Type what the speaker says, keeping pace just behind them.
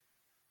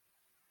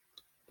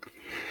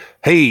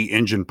Hey,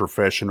 engine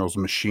professionals,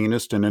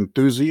 machinists, and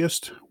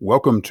enthusiasts.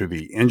 Welcome to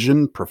the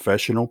Engine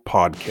Professional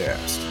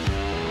Podcast.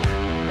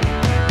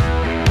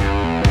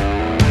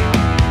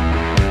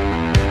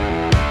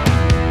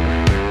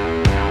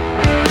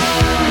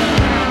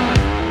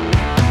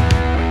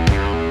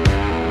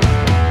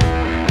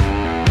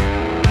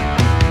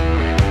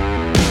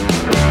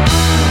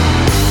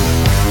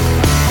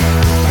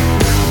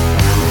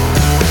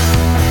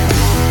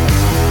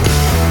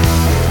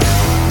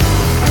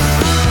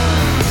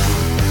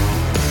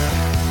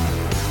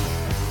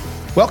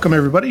 Welcome,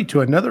 everybody, to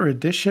another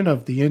edition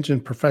of the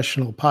Engine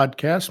Professional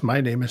Podcast. My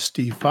name is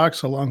Steve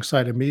Fox.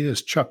 Alongside of me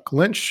is Chuck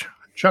Lynch.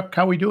 Chuck,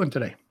 how are we doing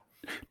today?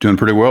 Doing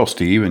pretty well,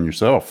 Steve, and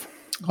yourself?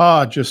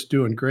 Just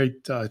doing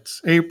great.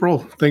 It's April.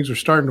 Things are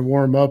starting to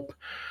warm up,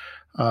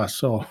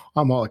 so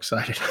I'm all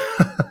excited,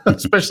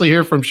 especially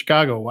here from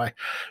Chicago. Why?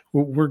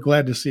 We're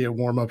glad to see it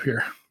warm up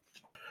here.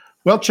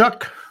 Well,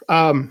 Chuck,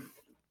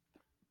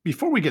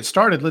 before we get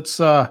started, let's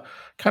kind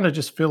of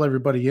just fill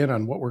everybody in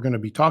on what we're going to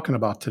be talking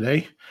about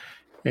today.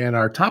 And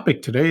our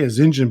topic today is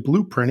engine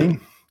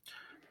blueprinting.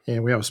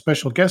 And we have a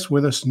special guest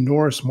with us,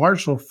 Norris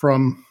Marshall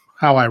from,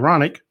 how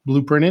ironic,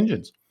 Blueprint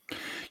Engines.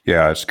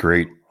 Yeah, it's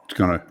great. It's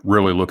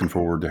really looking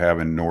forward to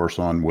having Norris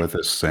on with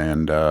us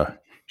and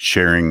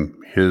sharing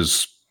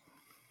his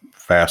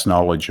vast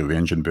knowledge of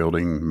engine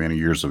building, many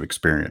years of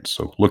experience.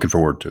 So looking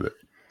forward to it.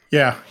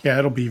 Yeah,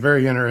 it'll be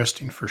very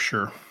interesting for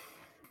sure.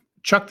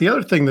 Chuck, the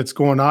other thing that's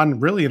going on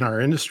really in our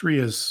industry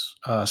is,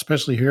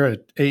 especially here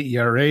at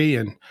AERA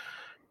and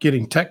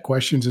getting tech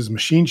questions, is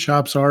machine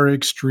shops are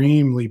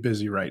extremely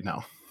busy right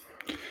now.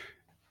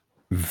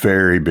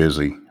 Very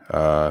busy.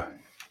 They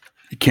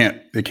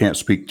can't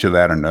speak to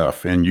that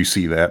enough. And you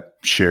see that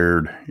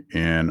shared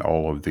in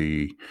all of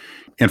the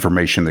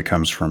information that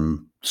comes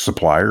from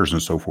suppliers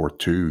and so forth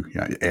too.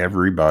 Yeah,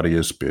 everybody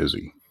is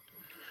busy.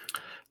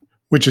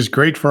 Which is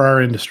great for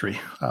our industry.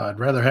 I'd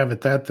rather have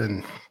it that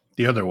than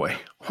the other way.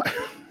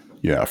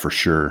 Yeah, for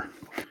sure.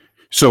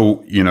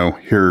 So,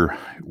 here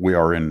we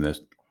are in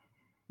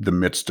the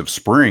midst of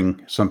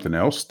spring. Something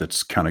else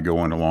that's kind of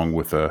going along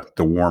with the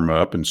warm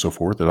up and so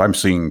forth, that I'm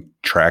seeing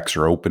tracks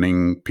are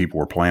opening,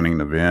 people are planning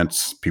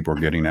events, people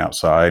are getting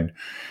outside.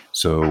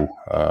 So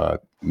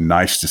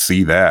nice to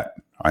see that.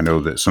 I know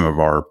that some of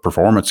our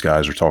performance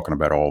guys are talking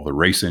about all the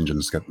race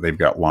engines that they've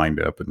got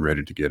lined up and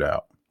ready to get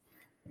out.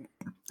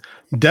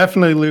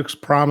 Definitely looks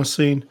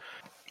promising.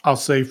 I'll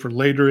say for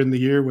later in the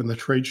year when the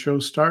trade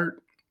shows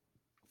start,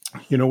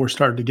 we're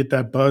starting to get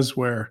that buzz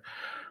where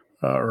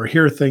or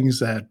hear things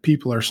that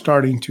people are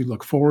starting to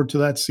look forward to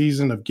that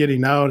season of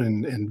getting out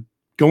and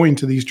going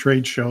to these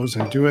trade shows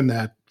and doing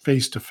that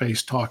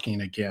face-to-face talking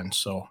again.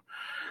 So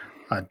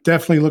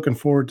definitely looking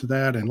forward to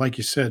that. And like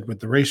you said, with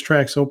the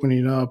racetracks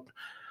opening up,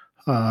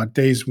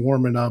 days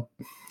warming up,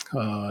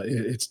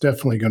 it's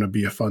definitely going to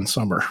be a fun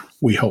summer,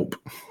 we hope.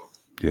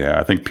 Yeah,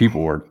 I think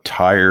people are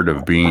tired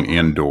of being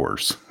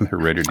indoors. They're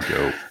ready to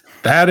go.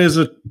 That is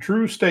a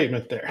true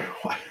statement there.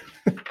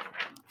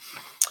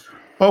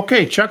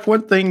 Okay, Chuck,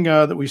 one thing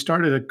that we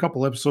started a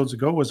couple episodes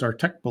ago was our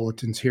tech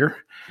bulletins here.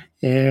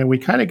 And we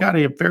kind of got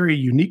a very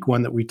unique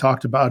one that we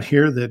talked about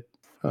here that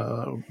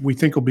we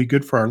think will be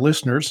good for our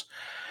listeners.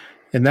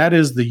 And that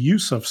is the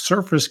use of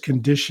surface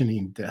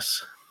conditioning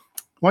discs.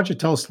 Why don't you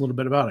tell us a little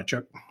bit about it,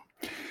 Chuck?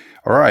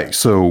 All right.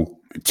 So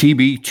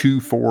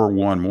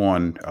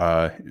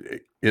TB2411,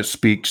 it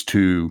speaks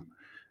to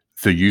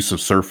the use of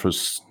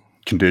surface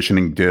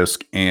conditioning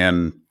disc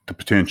and the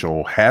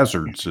potential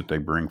hazards that they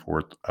bring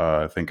forth.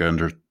 I think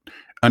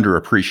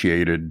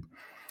underappreciated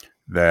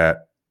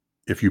that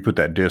if you put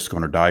that disc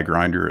on a die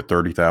grinder at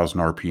 30,000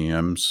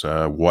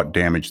 RPMs, what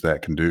damage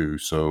that can do.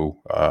 So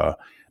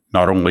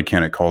not only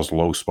can it cause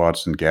low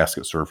spots in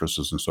gasket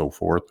surfaces and so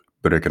forth,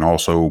 but it can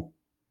also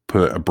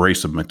put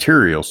abrasive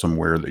material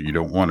somewhere that you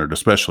don't want it,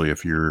 especially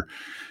if you're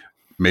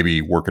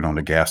maybe working on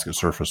the gasket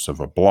surface of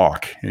a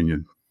block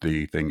and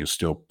the thing is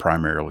still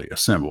primarily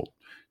assembled.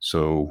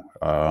 So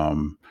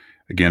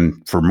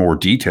again, for more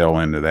detail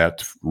into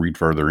that, read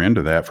further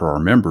into that for our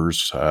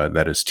members,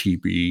 that is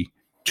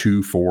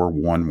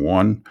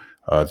TB2411,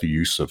 the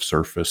use of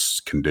surface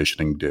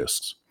conditioning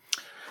discs.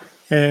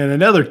 And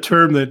another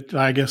term that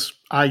I guess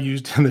I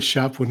used in the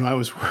shop when I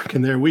was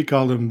working there, we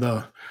called them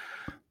the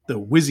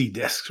whizzy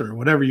discs or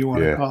whatever you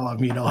want to call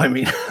them,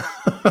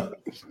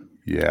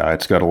 Yeah,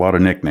 it's got a lot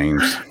of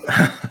nicknames.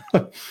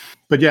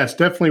 But yeah, it's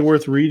definitely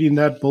worth reading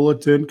that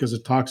bulletin because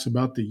it talks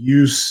about the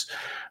use,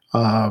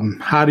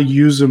 how to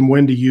use them,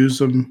 when to use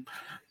them,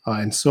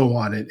 and so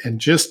on.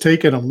 And just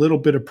taking a little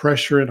bit of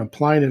pressure and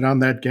applying it on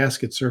that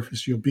gasket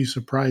surface, you'll be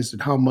surprised at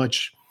how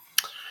much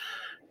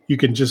you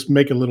can just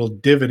make a little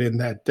divot in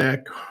that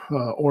deck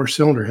or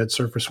cylinder head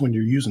surface when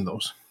you're using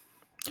those.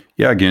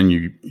 Yeah, again,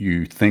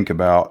 you think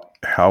about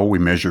how we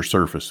measure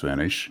surface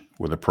finish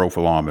with a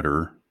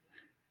profilometer.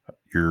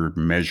 You're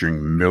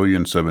measuring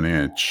millionths of an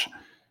inch.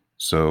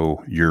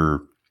 So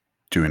you're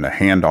doing a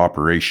hand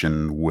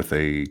operation with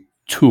a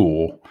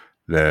tool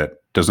that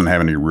doesn't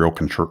have any real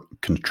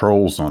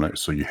controls on it.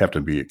 So you have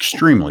to be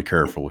extremely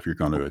careful if you're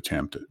going to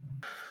attempt it.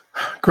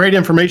 Great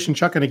information,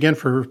 Chuck. And again,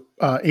 for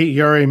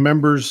AERA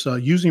members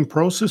using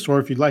Process, or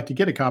if you'd like to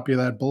get a copy of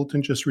that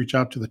bulletin, just reach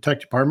out to the tech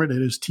department.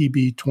 It is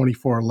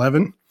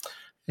TB2411,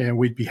 and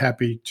we'd be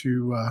happy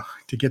to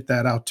get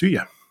that out to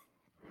you.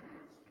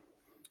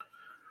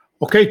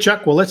 Okay,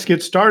 Chuck, well, let's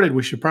get started.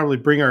 We should probably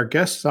bring our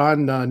guests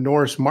on,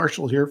 Norris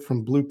Marshall here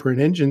from Blueprint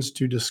Engines,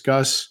 to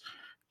discuss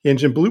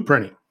engine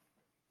blueprinting.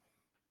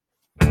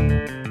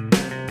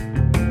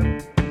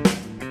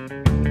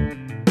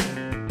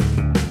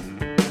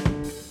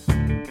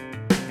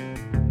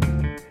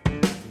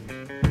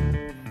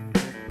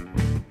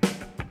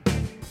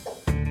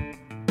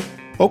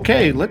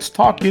 Okay, let's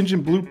talk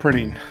engine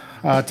blueprinting.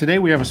 Today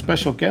we have a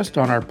special guest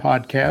on our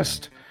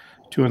podcast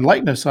to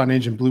enlighten us on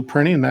engine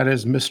blueprinting, and that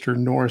is Mr.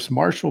 Norris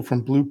Marshall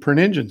from Blueprint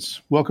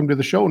Engines. Welcome to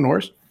the show,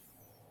 Norris.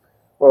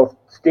 Well,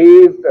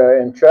 Steve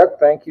and Chuck,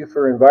 thank you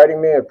for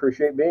inviting me. I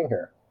appreciate being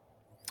here.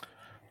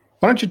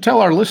 Why don't you tell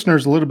our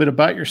listeners a little bit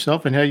about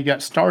yourself and how you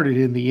got started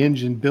in the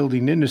engine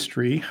building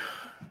industry?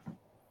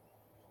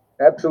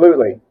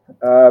 Absolutely.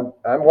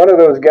 I'm one of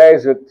those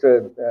guys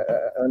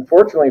that,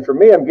 unfortunately for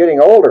me, I'm getting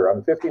older.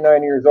 I'm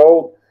 59 years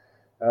old.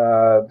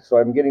 So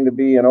I'm getting to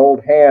be an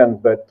old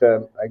hand, but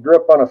I grew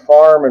up on a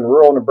farm in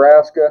rural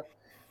Nebraska,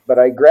 but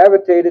I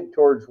gravitated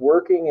towards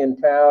working in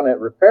town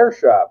at repair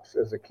shops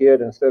as a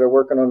kid instead of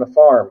working on the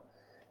farm.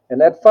 And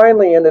that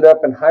finally ended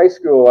up in high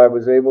school. I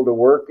was able to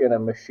work in a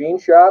machine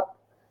shop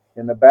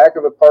in the back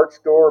of a parts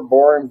store,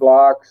 boring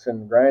blocks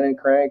and grinding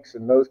cranks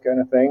and those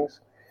kind of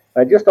things.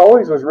 I just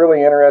always was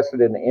really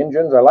interested in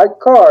engines. I like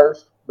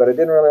cars, but I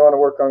didn't really want to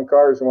work on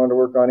cars. I wanted to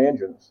work on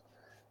engines.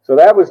 So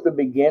that was the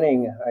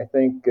beginning, I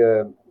think,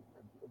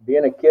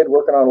 being a kid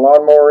working on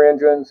lawnmower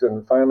engines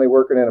and finally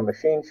working in a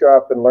machine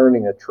shop and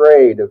learning a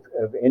trade of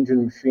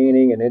engine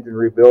machining and engine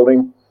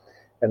rebuilding.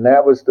 And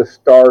that was the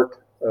start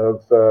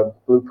of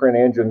Blueprint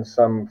Engines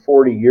some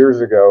 40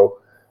 years ago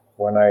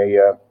when I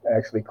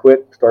actually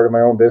quit, started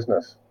my own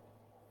business.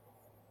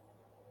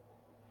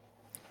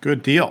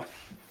 Good deal.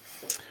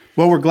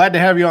 Well, we're glad to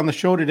have you on the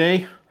show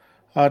today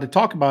to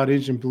talk about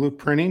engine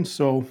blueprinting.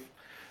 So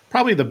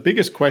probably the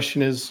biggest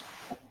question is,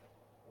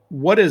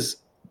 what does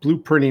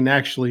blueprinting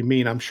actually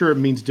mean? I'm sure it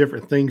means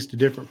different things to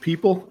different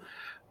people,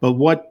 but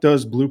what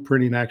does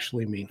blueprinting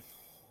actually mean?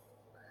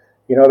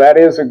 You know, that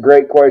is a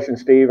great question,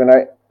 Steve, and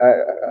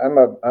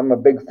I'm a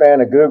big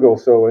fan of Google.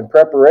 So in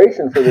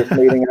preparation for this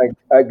meeting,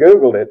 I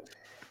Googled it,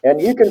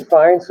 and you can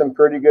find some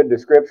pretty good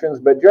descriptions,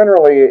 but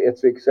generally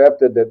it's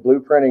accepted that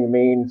blueprinting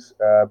means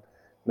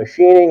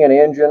machining an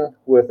engine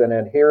with an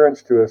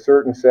adherence to a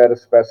certain set of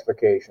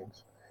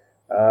specifications.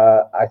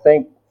 I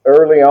think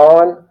early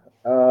on,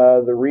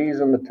 the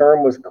reason the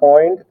term was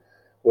coined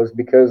was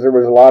because there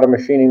was a lot of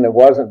machining that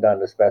wasn't done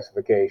to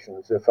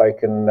specifications. If I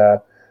can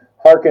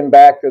harken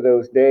back to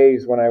those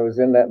days when I was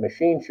in that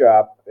machine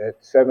shop at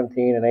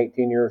 17 and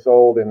 18 years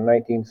old in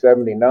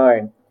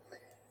 1979,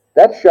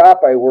 that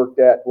shop I worked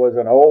at was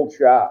an old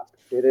shop.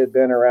 It had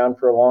been around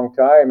for a long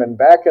time, and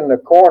back in the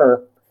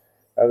corner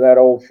of that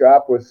old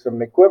shop was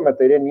some equipment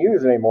they didn't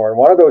use anymore. And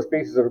one of those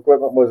pieces of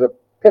equipment was a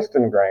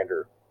piston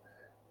grinder.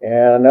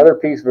 And another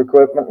piece of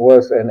equipment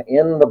was an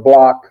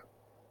in-the-block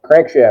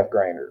crankshaft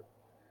grinder.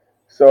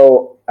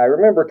 So I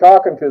remember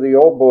talking to the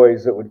old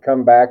boys that would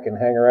come back and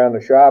hang around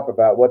the shop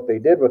about what they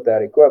did with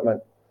that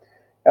equipment.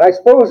 And I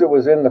suppose it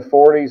was in the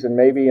 40s and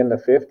maybe in the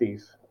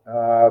 50s.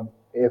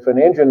 If an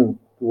engine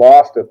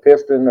lost a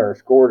piston or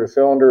scored a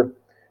cylinder,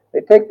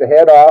 they'd take the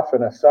head off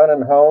in a sun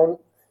and hone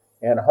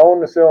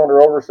the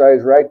cylinder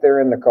oversized right there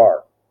in the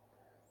car.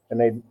 And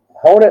they'd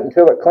hone it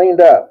until it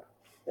cleaned up.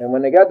 And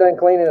when they got done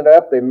cleaning it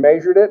up, they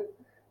measured it,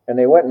 and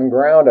they went and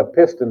ground a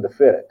piston to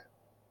fit it.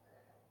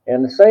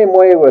 And the same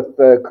way with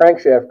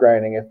crankshaft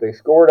grinding, if they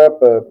scored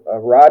up a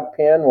rod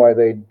pin, why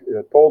they'd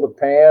pull the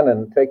pan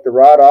and take the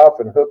rod off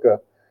and hook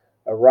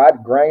a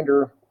rod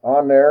grinder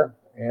on there,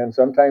 and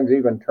sometimes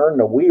even turn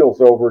the wheels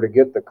over to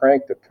get the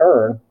crank to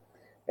turn,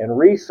 and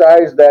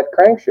resize that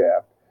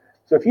crankshaft.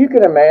 So if you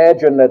can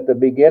imagine that the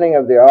beginning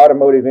of the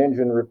automotive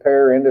engine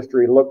repair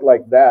industry looked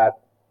like that,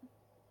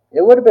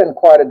 it would have been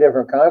quite a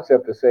different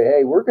concept to say,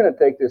 hey, we're going to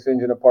take this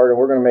engine apart and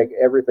we're going to make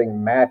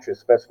everything match a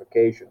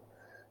specification.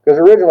 Because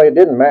originally it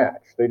didn't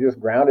match. They just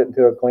ground it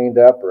until it cleaned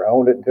up or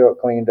honed it until it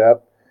cleaned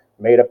up,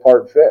 made a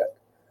part fit.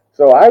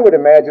 So I would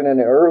imagine in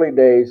the early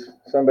days,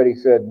 somebody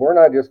said, we're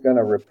not just going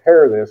to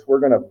repair this,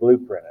 we're going to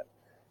blueprint it.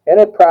 And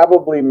it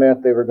probably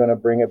meant they were going to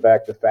bring it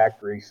back to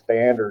factory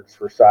standards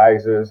for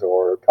sizes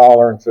or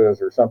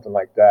tolerances or something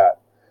like that.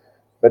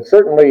 But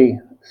certainly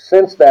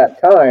since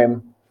that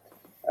time,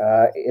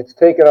 it's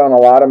taken on a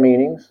lot of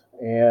meanings,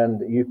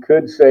 and you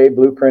could say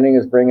blueprinting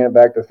is bringing it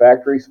back to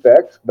factory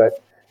specs,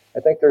 but I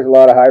think there's a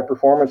lot of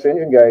high-performance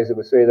engine guys that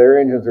would say their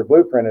engines are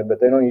blueprinted, but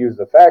they don't use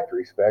the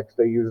factory specs,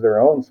 they use their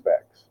own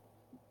specs.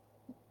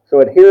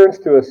 So adherence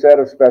to a set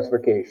of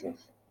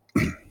specifications.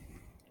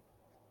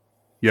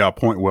 Yeah,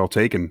 point well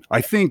taken. I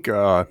think,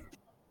 and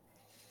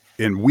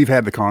we've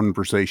had the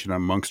conversation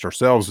amongst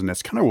ourselves, and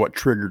that's kind of what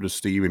triggered us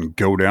to even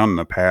go down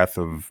the path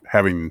of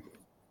having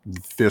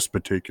this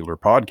particular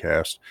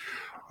podcast.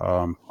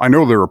 I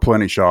know there are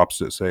plenty of shops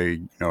that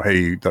say,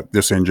 hey,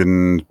 this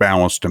engine's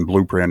balanced and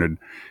blueprinted,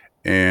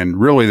 and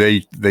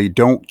really they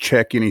don't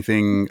check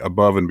anything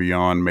above and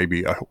beyond.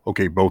 Maybe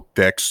okay, both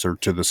decks are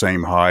to the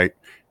same height.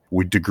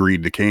 We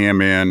degreed the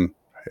cam in.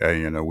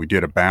 We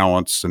did a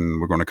balance, and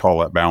we're going to call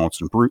that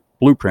balance and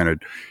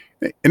blueprinted,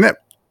 and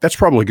that's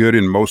probably good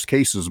in most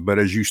cases. But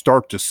as you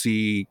start to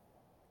see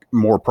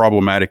more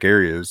problematic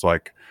areas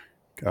like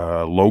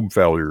lobe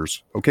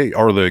failures, okay,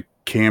 are the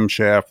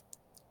camshaft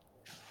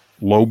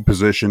lobe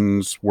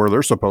positions where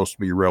they're supposed to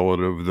be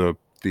relative to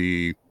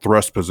the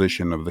thrust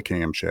position of the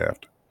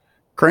camshaft,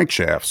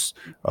 crankshafts,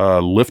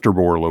 lifter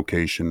bore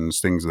locations,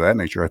 things of that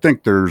nature? I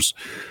think there's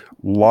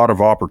a lot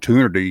of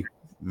opportunity.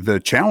 The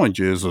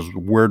challenge is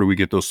where do we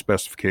get those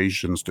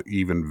specifications to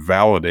even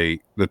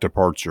validate that the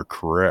parts are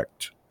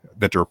correct,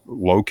 that they're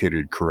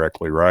located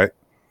correctly, right?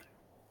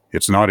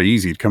 It's not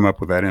easy to come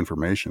up with that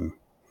information.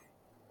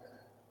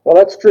 Well,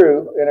 that's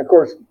true. And of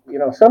course,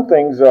 some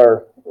things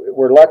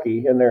we're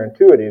lucky and they're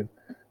intuitive.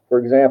 For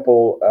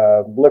example,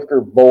 lifter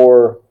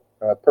bore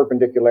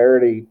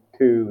perpendicularity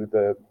to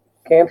the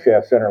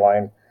camshaft center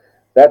line.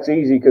 That's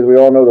easy because we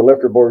all know the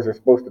lifter bores are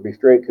supposed to be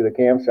straight to the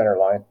cam center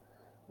line.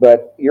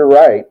 But you're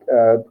right,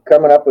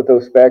 coming up with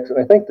those specs, and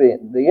I think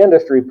the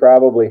industry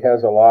probably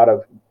has a lot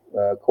of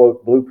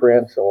quote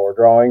blueprints or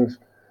drawings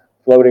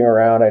floating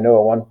around. I know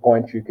at one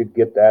point you could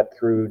get that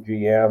through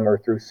GM or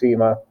through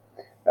SEMA.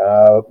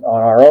 On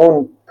our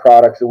own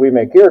products that we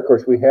make here, of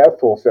course, we have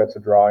full sets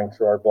of drawings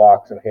for our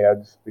blocks and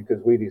heads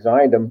because we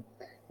designed them.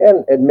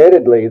 And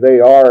admittedly, they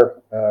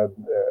are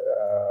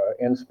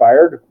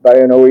inspired by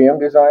an OEM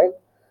design,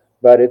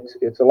 but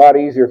it's a lot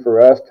easier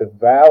for us to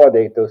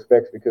validate those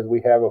specs because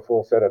we have a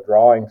full set of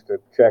drawings to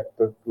check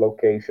the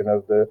location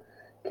of the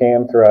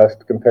cam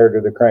thrust compared to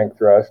the crank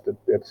thrust,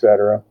 et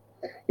cetera.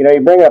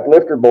 You bring up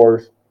lifter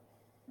bores,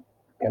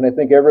 and I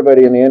think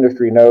everybody in the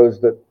industry knows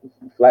that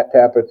flat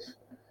tappets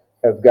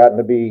have gotten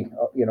to be,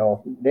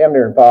 damn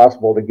near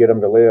impossible to get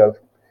them to live.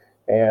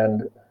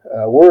 And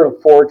we're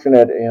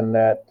fortunate in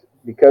that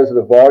because of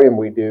the volume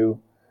we do,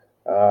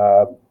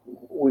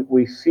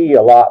 we see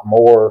a lot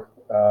more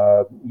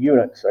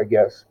units, I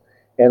guess.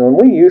 And when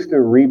we used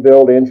to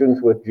rebuild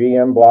engines with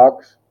GM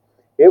blocks,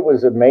 it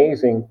was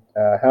amazing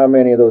how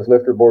many of those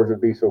lifter boards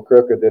would be so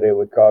crooked that it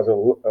would cause a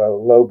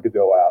lobe to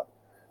go out.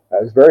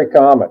 It's very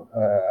common.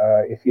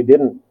 If you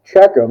didn't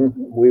check them,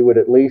 we would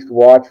at least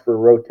watch for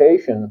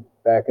rotation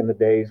back in the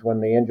days when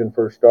the engine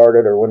first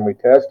started or when we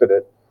tested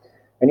it.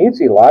 And you'd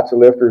see lots of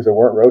lifters that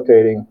weren't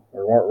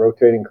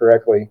rotating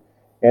correctly.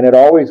 And it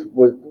always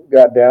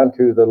got down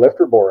to the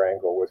lifter bore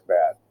angle was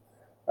bad.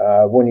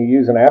 When you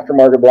use an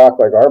aftermarket block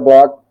like our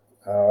block,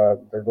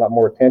 there's a lot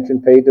more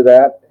attention paid to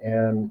that.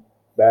 And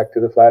back to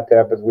the flat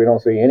tappets, we don't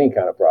see any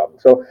kind of problem.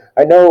 So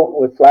I know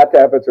with flat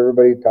tappets,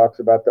 everybody talks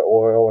about the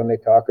oil and they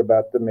talk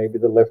about maybe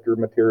the lifter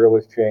material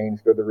has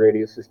changed or the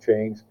radius has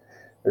changed.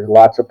 There's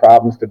lots of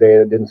problems today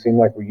that didn't seem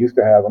like we used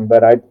to have them,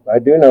 but I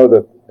do know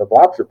that the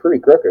blocks are pretty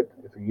crooked.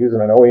 If you're using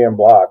an OEM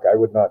block, I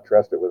would not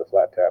trust it with a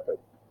flat tappet.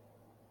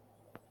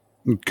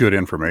 Good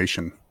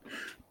information.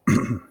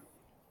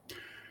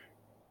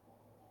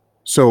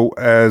 So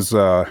as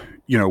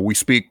we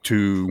speak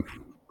to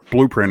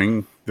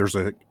blueprinting, there's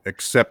a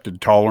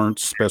accepted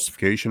tolerance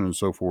specification and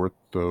so forth.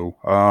 So,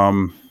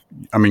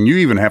 you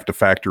even have to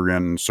factor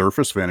in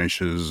surface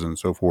finishes and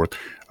so forth,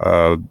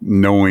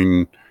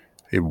 knowing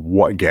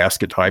what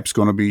gasket type's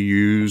going to be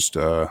used.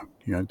 I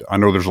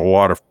know there's a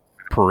lot of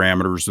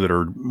parameters that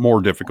are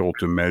more difficult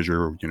to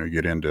measure.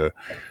 Get into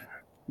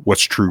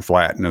what's true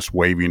flatness,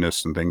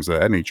 waviness, and things of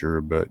that nature.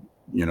 But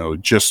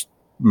just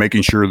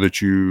making sure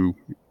that you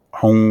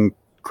hone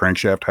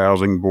crankshaft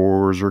housing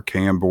bores or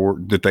cam bore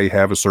that they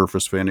have a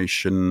surface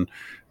finish and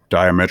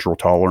diametral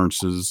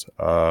tolerances.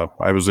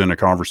 I was in a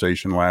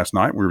conversation last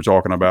night. We were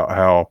talking about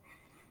how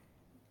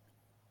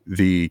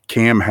the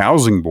cam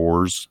housing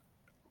bores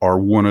are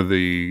one of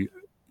the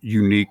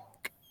unique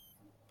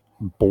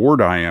bore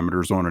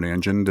diameters on an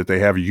engine that they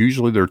have.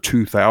 Usually they're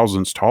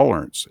 2/1000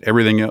 tolerance.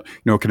 Everything else,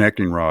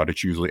 connecting rod,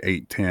 it's usually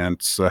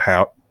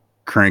 8/10.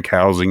 Crank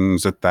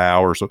housings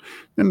 1/1000 or so.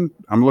 Then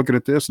I'm looking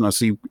at this and I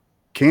see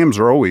cams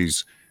are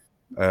always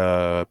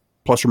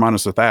plus or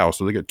minus 1/1000,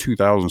 so they get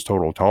 2/1000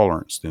 total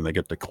tolerance. Then they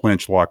get the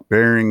clinch lock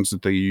bearings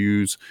that they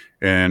use,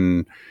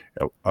 and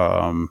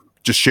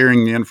just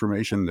sharing the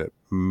information that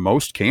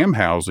most cam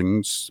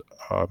housings,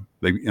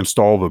 they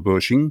install the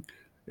bushing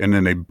and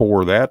then they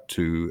bore that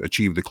to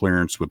achieve the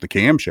clearance with the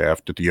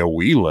camshaft at the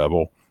OE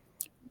level.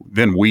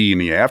 Then we in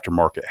the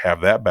aftermarket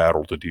have that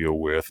battle to deal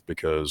with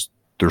because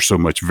there's so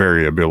much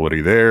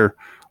variability there,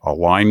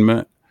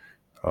 alignment.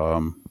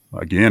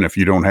 Again, if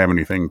you don't have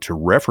anything to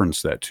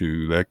reference that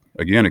to, that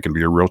again, it can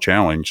be a real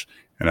challenge.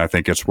 And I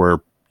think it's where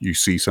you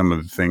see some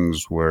of the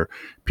things where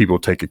people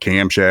take a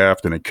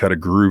camshaft and they cut a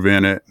groove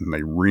in it and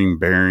they ream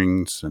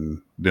bearings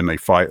and then they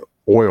fight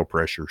oil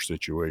pressure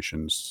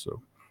situations.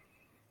 So,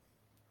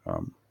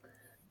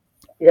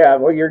 yeah,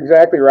 well, you're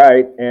exactly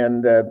right.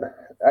 And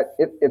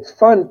it's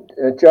fun,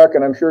 Chuck,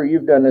 and I'm sure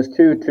you've done this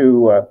too,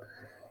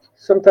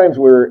 sometimes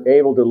we're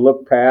able to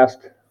look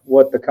past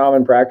what the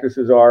common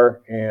practices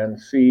are and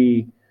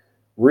see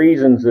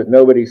reasons that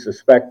nobody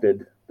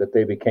suspected that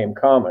they became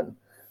common.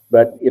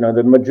 But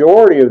the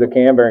majority of the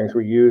cam bearings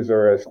we use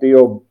are a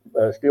steel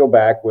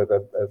back with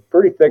a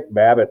pretty thick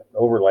Babbitt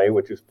overlay,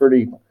 which is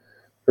pretty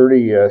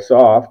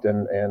soft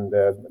and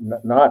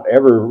not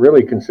ever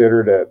really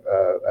considered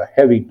a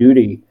heavy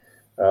duty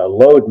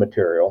load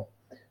material.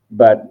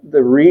 But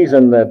the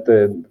reason that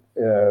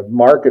the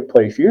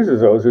marketplace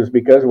uses those is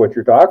because of what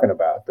you're talking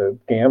about. The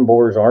cam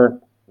bores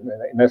aren't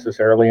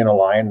necessarily in a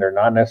line; they're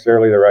not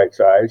necessarily the right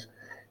size,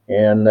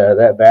 and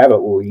that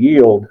Babbitt will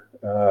yield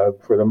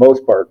for the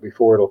most part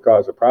before it'll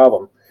cause a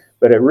problem.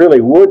 But it really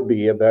would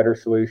be a better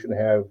solution to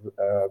have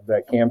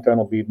that cam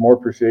tunnel be more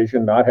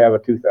precision, not have a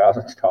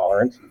 2/1000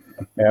 tolerance,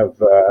 have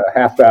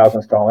half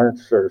thousandths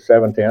tolerance or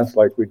 7/10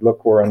 like we'd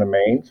look for on the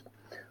mains,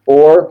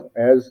 or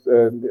as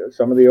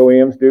some of the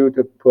OEMs do,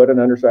 to put an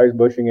undersized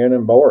bushing in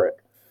and bore it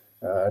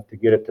to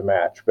get it to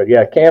match. But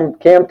yeah, cam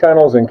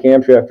tunnels and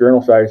camshaft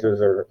journal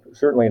sizes are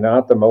certainly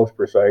not the most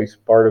precise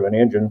part of an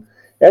engine.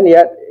 And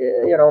yet,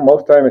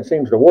 most time it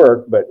seems to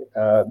work. But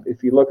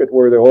if you look at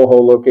where the oil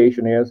hole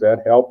location is,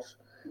 that helps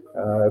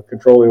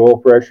control the oil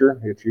pressure.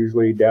 It's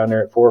usually down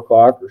there at 4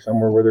 o'clock or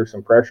somewhere where there's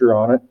some pressure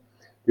on it,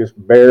 just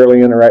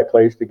barely in the right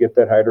place to get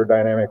that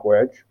hydrodynamic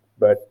wedge,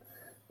 but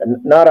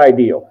not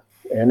ideal.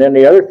 And then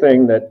the other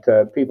thing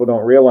that people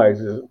don't realize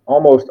is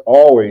almost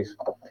always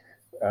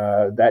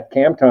that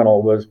cam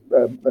tunnel was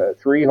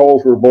 3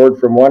 holes were bored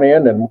from one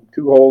end and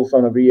 2 holes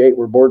on a V8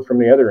 were bored from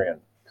the other end.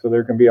 So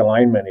there can be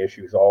alignment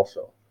issues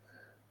also.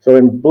 So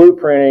in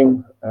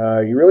blueprinting,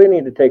 you really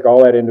need to take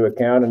all that into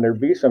account, and there'd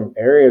be some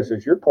areas,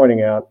 as you're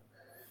pointing out,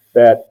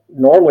 that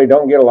normally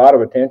don't get a lot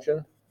of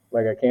attention,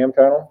 like a cam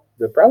tunnel,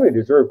 that probably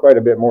deserve quite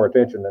a bit more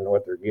attention than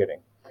what they're getting,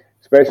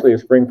 especially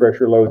as spring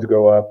pressure loads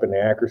go up and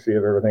the accuracy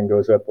of everything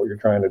goes up, what you're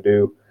trying to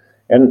do.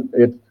 And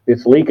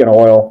it's leaking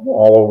oil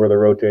all over the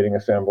rotating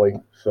assembly.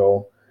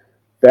 So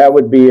that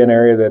would be an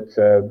area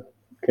that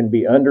can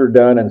be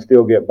underdone and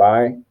still get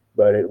by,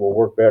 but it will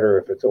work better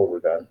if it's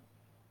overdone.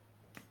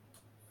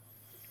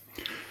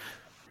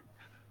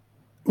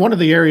 One of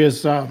the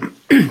areas,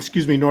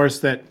 excuse me, Norris,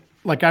 that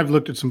like I've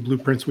looked at some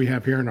blueprints we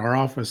have here in our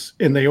office,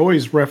 and they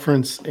always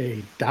reference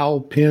a dowel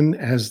pin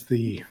as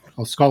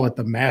I'll call it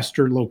the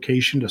master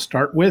location to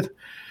start with.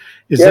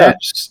 Is that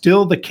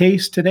still the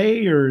case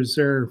today, or is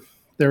there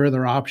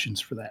other options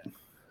for that?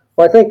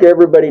 Well, I think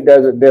everybody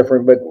does it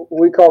different, but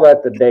we call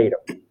that the datum.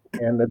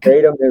 And the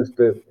datum is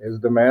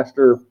the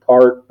master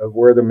part of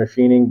where the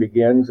machining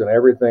begins, and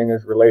everything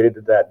is related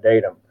to that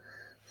datum.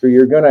 So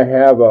you're going to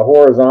have a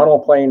horizontal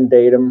plane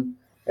datum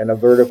and a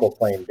vertical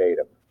plane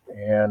datum.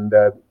 And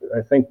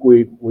I think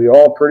we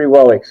all pretty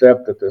well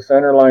accept that the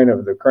center line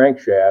of the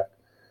crankshaft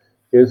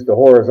is the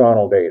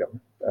horizontal datum.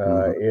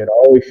 It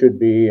always should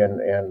be,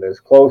 and as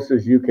close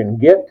as you can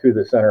get to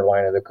the center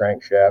line of the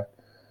crankshaft,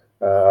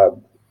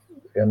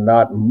 and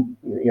not,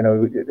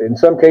 in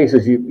some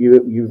cases you're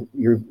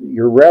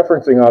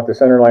referencing off the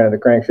center line of the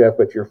crankshaft,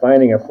 but you're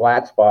finding a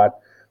flat spot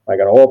like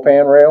an oil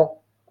pan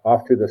rail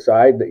off to the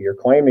side that you're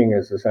claiming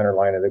is the center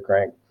line of the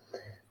crank,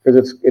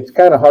 because it's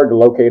kind of hard to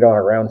locate on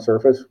a round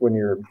surface when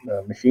you're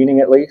machining,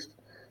 at least.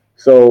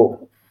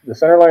 So the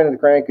center line of the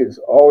crank is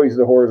always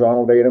the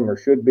horizontal datum, or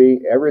should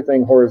be.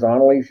 Everything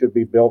horizontally should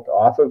be built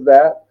off of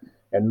that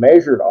and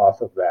measured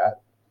off of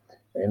that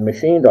and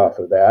machined off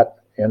of that.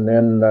 And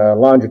then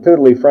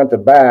longitudinally, front to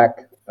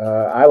back,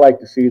 I like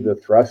to see the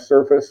thrust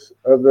surface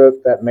of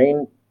that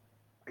main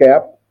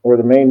cap, or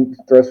the main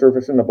thrust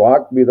surface in the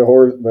block, be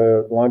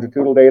the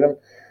longitudinal datum.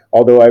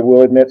 Although I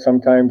will admit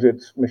sometimes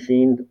it's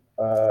machined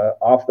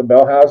off the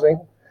bell housing.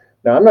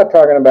 Now, I'm not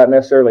talking about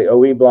necessarily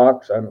OE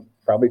blocks. I'm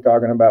probably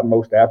talking about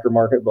most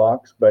aftermarket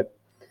blocks. But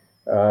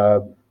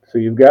so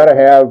you've got to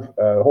have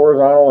a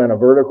horizontal and a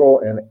vertical,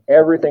 and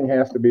everything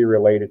has to be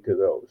related to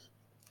those.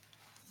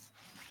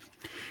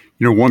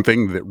 One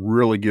thing that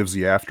really gives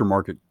the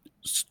aftermarket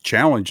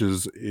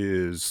challenges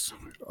is,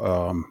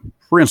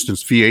 for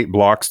instance, V8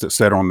 blocks that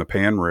set on the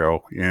pan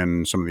rail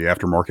in some of the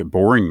aftermarket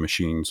boring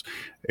machines.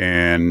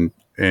 And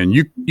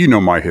you know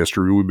my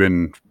history. We've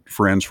been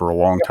friends for a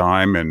long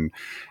time,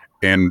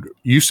 and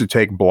used to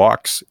take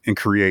blocks and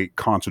create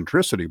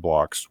concentricity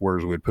blocks,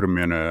 whereas we'd put them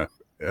in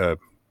a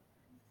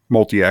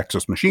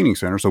multi-axis machining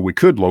center so we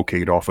could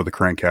locate off of the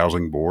crank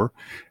housing bore,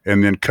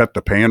 and then cut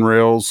the pan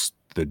rails,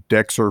 the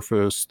deck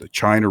surface, the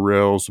China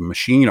rails,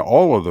 machine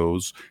all of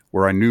those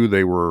where I knew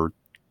they were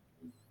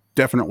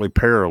definitely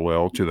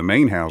parallel to the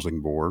main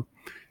housing bore.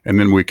 And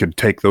then we could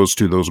take those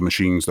to those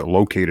machines that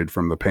located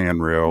from the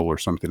pan rail or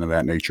something of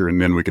that nature. And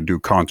then we could do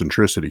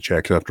concentricity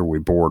checks after we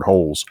bored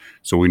holes.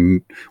 So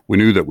we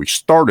knew that we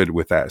started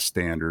with that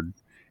standard,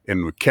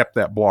 and we kept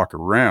that block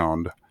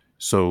around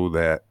so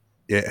that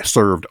it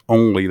served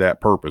only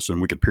that purpose.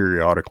 And we could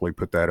periodically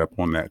put that up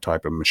on that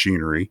type of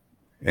machinery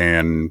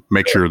and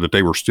make sure that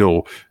they were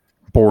still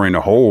boring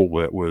a hole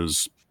that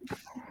was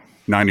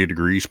 90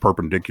 degrees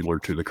perpendicular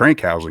to the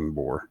crank housing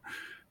bore.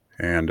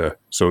 And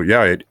so,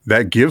 yeah,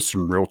 that gives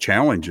some real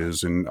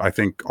challenges. And I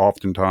think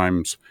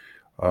oftentimes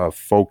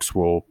folks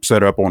will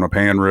set up on a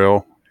pan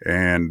rail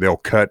and they'll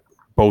cut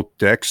both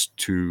decks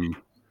to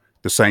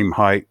the same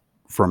height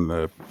from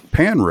the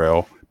pan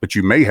rail, but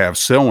you may have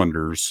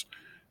cylinders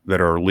that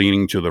are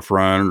leaning to the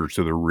front or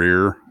to the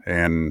rear,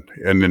 and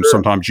then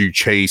sometimes you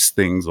chase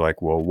things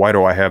like, well, why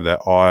do I have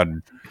that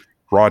odd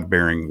rod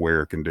bearing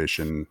wear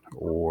condition,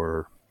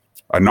 or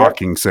a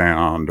knocking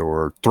sound,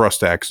 or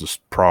thrust axis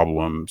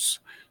problems?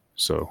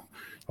 So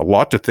a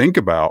lot to think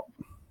about.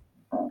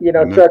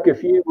 Chuck,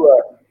 if you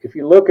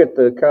look at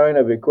the kind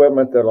of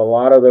equipment that a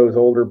lot of those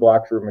older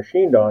blocks are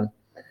machined on,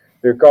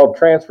 they're called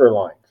transfer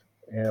lines.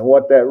 And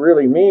what that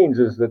really means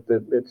is that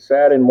it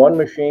sat in one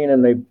machine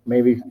and they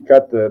maybe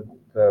cut the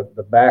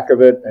back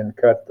of it and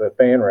cut the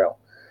pan rail,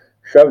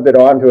 shoved it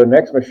onto a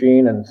next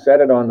machine and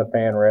set it on the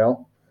pan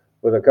rail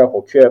with a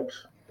couple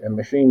chips and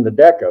machined the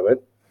deck of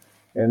it,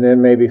 and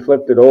then maybe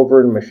flipped it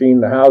over and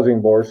machined the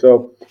housing board.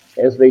 So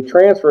as they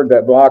transferred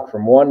that block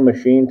from one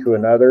machine to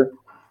another,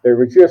 they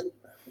were just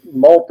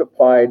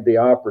multiplied the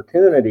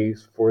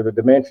opportunities for the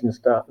dimensions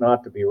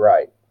not to be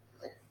right.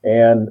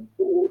 And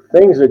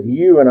things that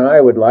you and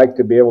I would like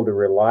to be able to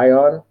rely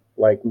on,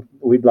 like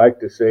we'd like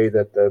to say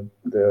that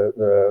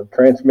the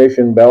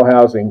transmission bell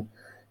housing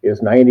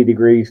is 90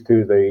 degrees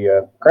to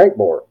the crank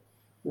bore.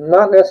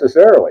 Not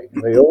necessarily.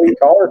 The OE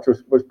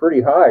tolerance was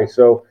pretty high.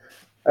 So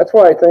that's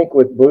why I think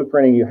with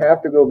blueprinting, you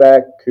have to go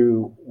back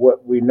to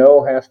what we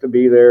know has to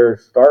be there.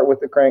 Start with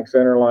the crank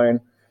center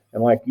line.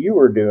 And like you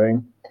were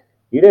doing,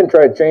 you didn't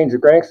try to change the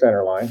crank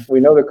center line.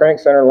 We know the crank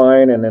center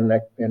line, and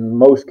in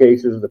most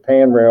cases, the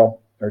pan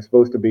rail are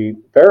supposed to be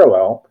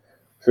parallel.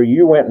 So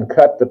you went and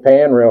cut the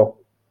pan rail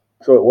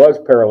so it was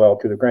parallel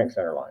to the crank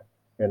center line.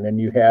 And then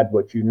you had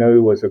what you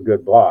knew was a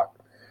good block.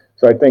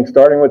 So I think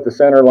starting with the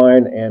center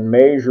line and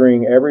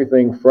measuring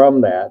everything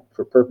from that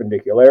for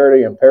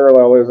perpendicularity and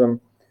parallelism,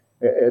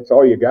 it's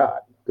all you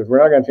got, because we're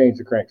not going to change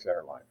the crank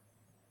center line.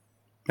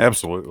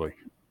 Absolutely.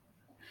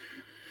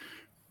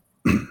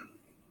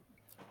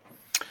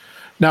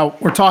 Now,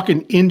 we're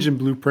talking engine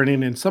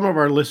blueprinting, and some of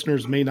our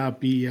listeners may not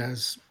be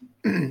as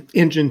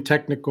engine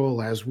technical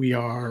as we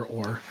are,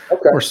 or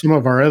some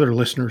of our other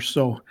listeners.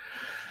 So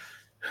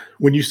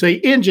when you say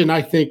engine,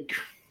 I think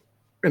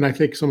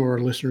some of our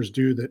listeners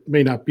do that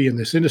may not be in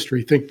this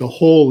industry, think the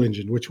whole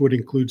engine, which would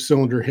include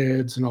cylinder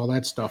heads and all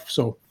that stuff.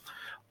 So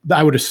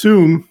I would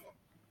assume,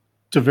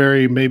 to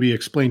maybe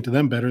explain to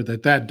them better,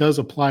 that does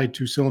apply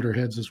to cylinder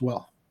heads as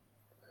well.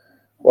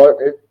 Well,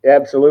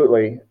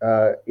 absolutely.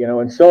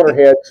 In cylinder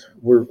heads,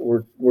 we're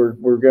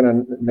going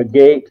to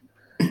negate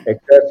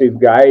excessive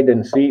guide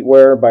and seat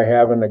wear by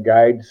having the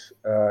guides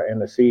and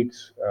the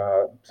seats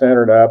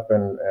centered up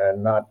and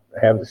not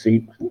have the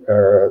seat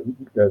or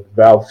the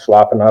valve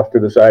slopping off to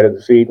the side of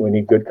the seat. We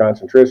need good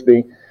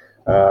concentricity,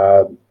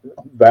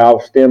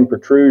 valve stem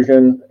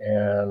protrusion,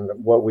 and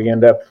what we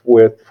end up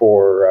with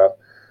for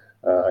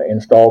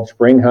installed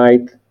spring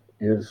height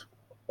is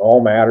all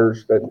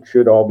matters that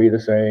should all be the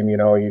same.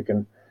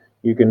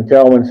 You can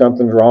tell when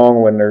something's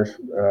wrong when there's,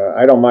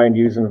 I don't mind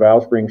using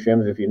valve spring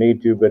shims if you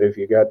need to, but if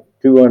you got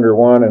 2 under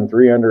one and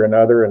 3 under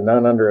another and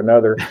none under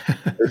another,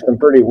 there's some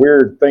pretty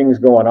weird things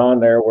going on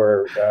there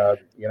where,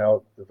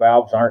 the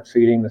valves aren't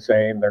seating the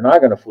same. They're not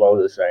going to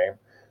flow the same.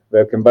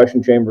 The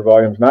combustion chamber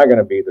volume is not going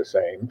to be the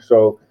same.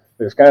 So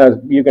there's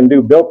you can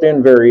do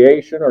built-in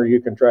variation, or you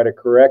can try to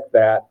correct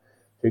that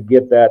to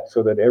get that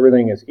so that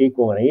everything is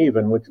equal and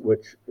even, which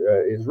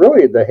is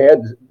really, the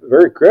head's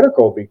very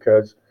critical,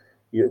 because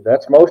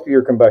that's most of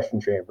your combustion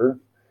chamber,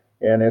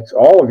 and it's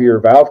all of your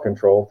valve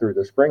control through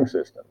the spring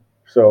system.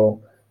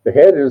 So the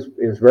head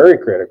is very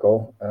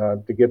critical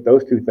to get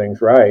those two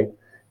things right.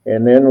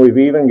 And then we've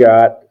even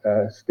got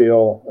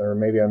still, or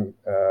maybe I'm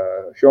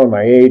showing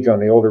my age on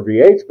the older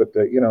V8s, but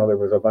there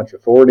was a bunch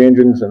of Ford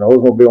engines and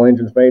Oldsmobile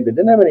engines made that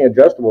didn't have any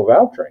adjustable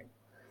valve train.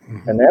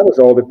 Mm-hmm. And that was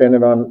all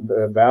dependent on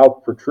the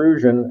valve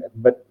protrusion,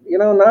 but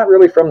not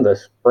really from the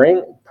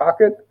spring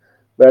pocket,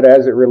 but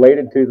as it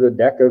related to the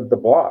deck of the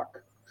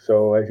block.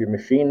 So as you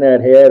machine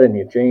that head and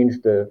you change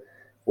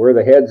where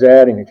the head's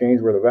at and you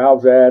change where the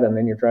valve's at, and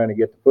then you're trying to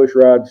get the push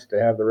rods to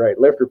have the right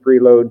lifter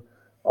preload,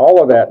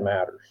 all of that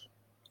matters.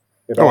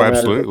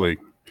 Absolutely.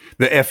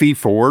 The FE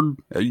Ford,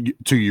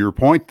 to your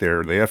point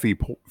there, the FE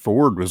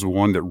Ford was the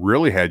one that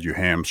really had you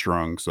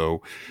hamstrung.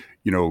 So,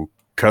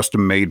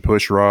 custom made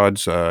push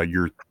rods,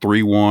 your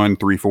 3.1,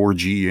 3.4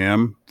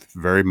 GM,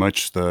 very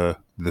much the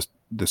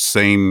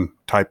same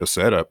type of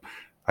setup.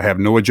 I have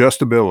no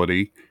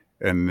adjustability.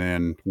 And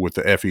then with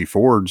the FE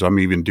Fords, I'm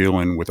even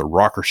dealing with a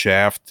rocker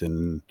shaft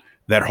and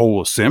that whole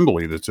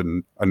assembly. That's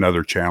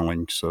another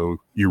challenge.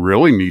 So you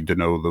really need to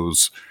know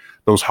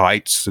those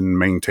heights and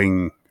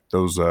maintain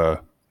those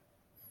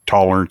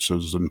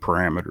tolerances and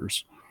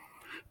parameters.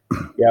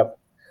 Yep.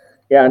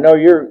 Yeah, no,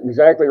 you're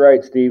exactly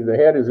right, Steve. The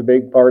head is a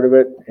big part of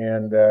it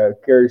and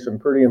carries some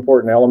pretty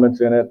important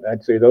elements in it.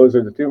 I'd say those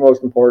are the two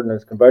most important: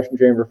 is combustion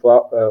chamber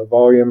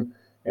volume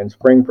and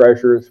spring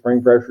pressure.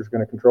 Spring pressure is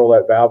going to control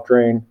that valve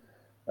train.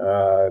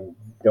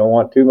 Don't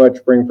want too much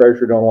spring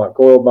pressure, don't want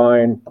coil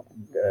bind,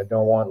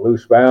 don't want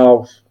loose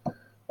valves.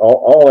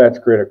 All that's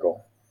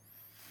critical.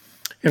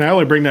 And I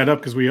only bring that up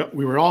because we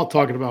were all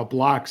talking about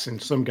blocks,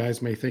 and some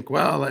guys may think,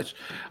 well,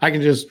 I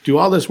can just do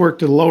all this work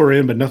to the lower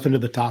end, but nothing to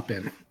the top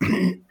end.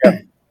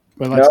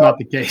 Well, that's not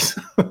the case.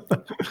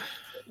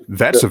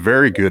 That's a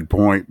very good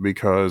point,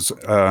 because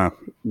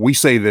we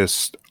say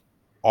this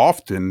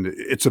often.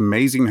 It's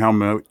amazing how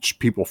much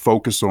people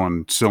focus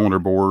on cylinder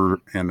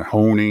bore and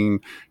honing.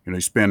 You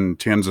spend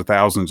tens of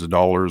thousands of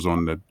dollars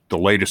on the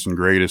latest and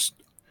greatest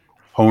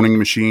honing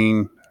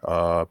machine.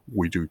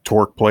 We do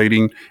torque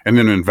plating, and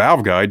then in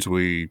valve guides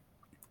we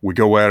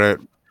go at it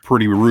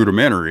pretty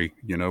rudimentary.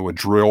 A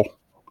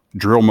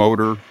drill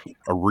motor,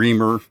 a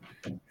reamer,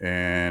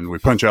 and we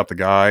punch out the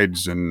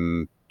guides,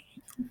 and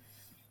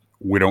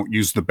we don't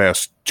use the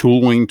best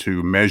tooling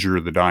to measure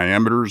the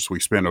diameters.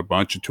 We spend a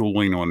bunch of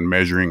tooling on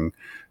measuring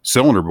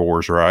cylinder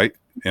bores, right,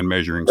 and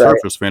measuring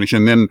surface finish,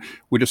 and then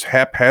we just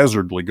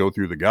haphazardly go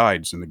through the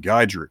guides, and the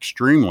guides are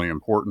extremely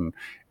important.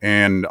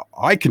 And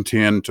I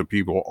contend to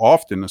people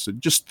often, I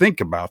said, just think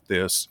about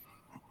this.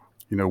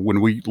 When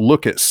we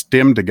look at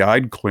stem to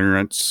guide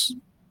clearance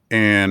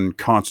and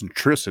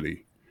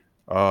concentricity,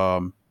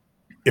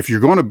 if you're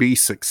going to be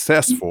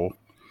successful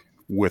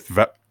with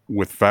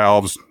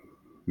valves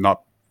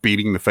not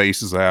beating the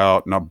faces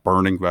out, not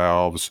burning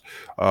valves,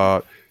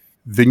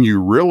 then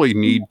you really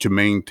need to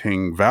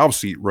maintain valve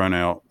seat run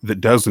out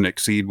that doesn't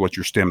exceed what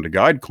your stem to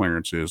guide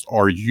clearance is,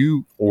 or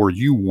you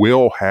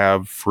will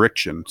have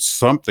friction.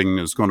 Something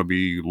is going to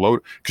be low,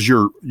 because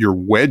you're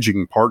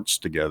wedging parts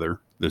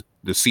together,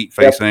 the seat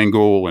face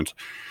angle, and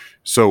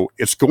so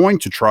it's going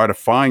to try to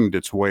find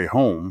its way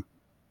home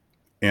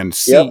and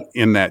seat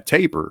in that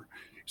taper.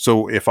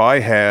 So if I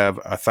have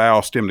a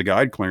thou stem to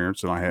guide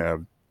clearance and I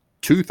have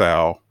 2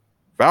 thou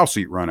valve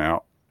seat run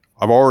out,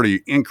 I've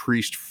already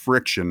increased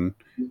friction,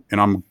 and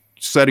I'm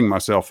setting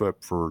myself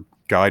up for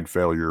guide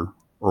failure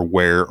or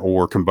wear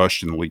or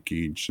combustion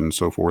leakage and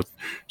so forth.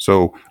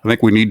 So I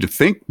think we need to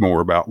think more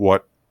about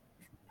what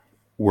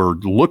we're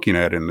looking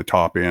at in the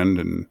top end,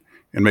 and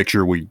make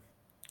sure we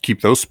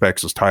keep those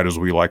specs as tight as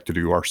we like to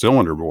do our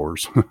cylinder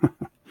bores.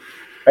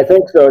 I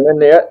think so. And then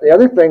the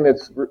other thing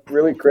that's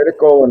really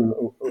critical, and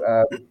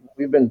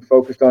we've been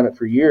focused on it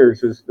for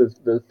years, is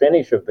the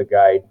finish of the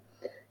guide.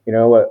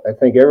 I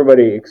think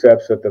everybody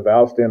accepts that the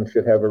valve stem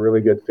should have a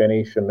really good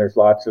finish, and there's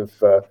lots of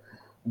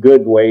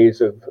good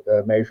ways of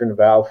measuring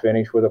valve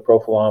finish with a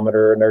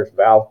profilometer, and there's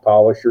valve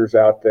polishers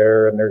out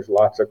there, and there's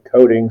lots of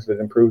coatings that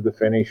improve the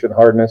finish and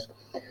hardness.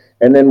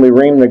 And then we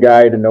ream the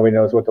guide, and nobody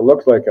knows what it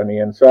looks like on the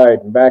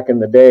inside. And back in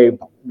the day,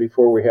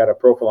 before we had a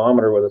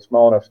profilometer with a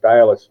small enough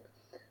stylus,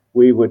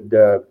 we would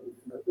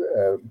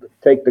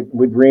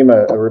we'd ream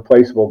a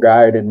replaceable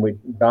guide, and we'd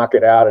knock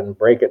it out and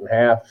break it in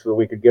half so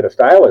we could get a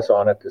stylus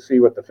on it to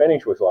see what the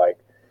finish was like.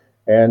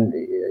 And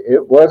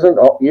it wasn't,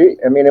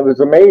 it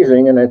was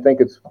amazing. And I think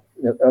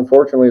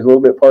unfortunately, it's a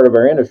little bit part of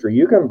our industry.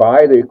 You can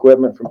buy the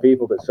equipment from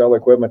people that sell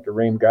equipment to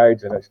ream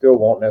guides, and it still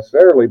won't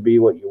necessarily be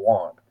what you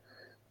want.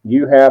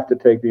 You have to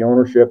take the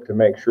ownership to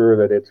make sure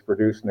that it's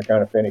producing the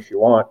kind of finish you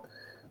want.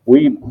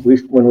 When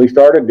we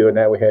started doing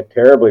that, we had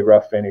terribly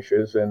rough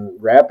finishes and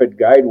rapid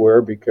guide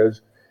wear,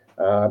 because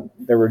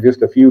there were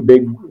just a few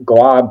big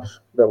globs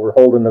that were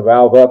holding the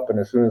valve up, and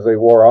as soon as they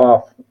wore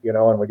off,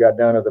 and we got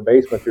down to the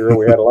base material,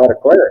 we had a lot of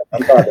clearance.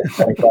 I'm talking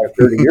 25,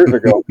 30 years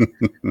ago.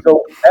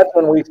 So that's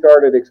when we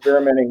started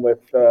experimenting with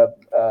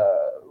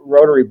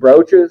rotary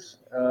broaches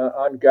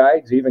on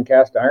guides, even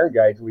cast iron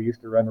guides. We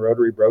used to run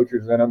rotary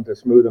broaches in them to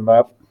smooth them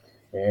up.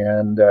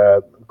 And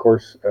of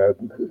course,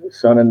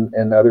 Sun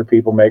and other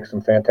people make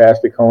some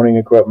fantastic honing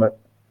equipment.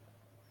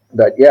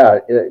 But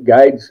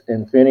guides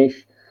and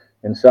finish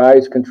and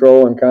size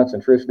control and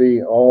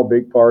concentricity, all a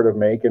big part of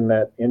making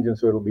that engine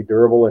so it'll be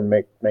durable and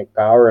make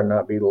power and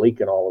not be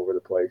leaking all over the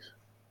place.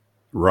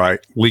 Right.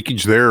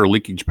 Leakage there, or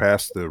leakage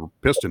past the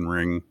piston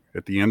ring,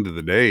 at the end of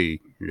the day,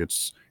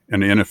 it's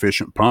an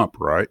inefficient pump,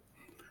 right?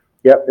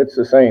 Yep, it's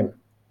the same.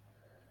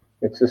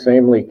 It's the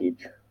same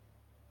leakage.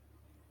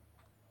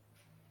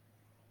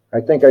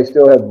 I think I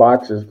still have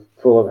boxes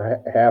full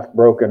of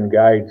half-broken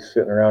guides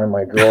sitting around in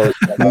my drawers.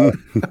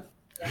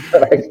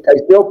 But I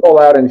still pull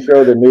out and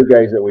show the new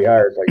guys that we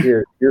hire. It's like,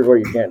 here's where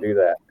you can't do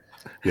that.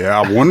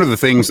 Yeah, one of the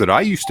things that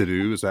I used to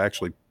do is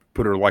actually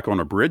put her like on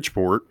a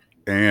Bridgeport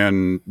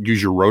and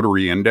use your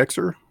rotary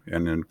indexer,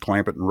 and then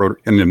clamp it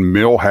and then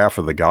mill half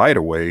of the guide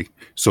away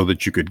so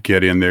that you could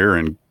get in there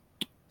and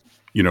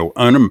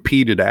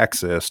unimpeded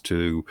access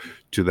to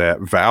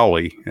that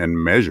valley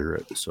and measure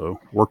it. So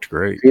worked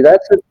great. See,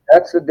 that's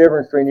the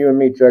difference between you and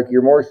me, Chuck.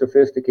 You're more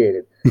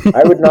sophisticated.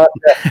 I'd knock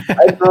a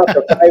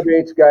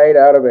 5/8 guide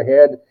out of a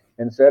head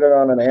and set it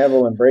on an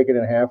anvil and break it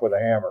in half with a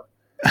hammer.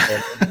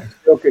 And I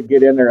still could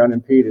get in there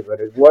unimpeded, but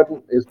it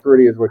wasn't as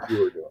pretty as what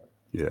you were doing.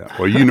 Yeah.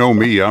 Well, you know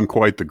me, I'm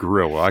quite the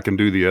gorilla. I can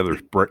do the other,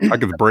 I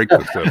can break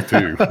the stuff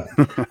too.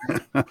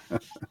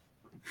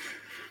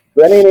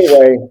 But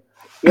anyway,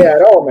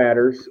 it all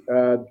matters.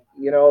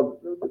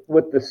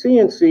 With the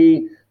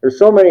CNC, there's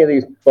so many of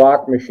these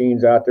block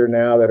machines out there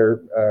now that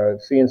are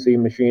CNC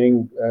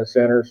machining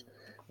centers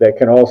that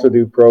can also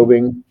do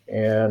probing,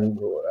 and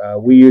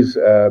we use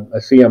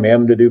a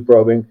CMM to do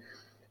probing.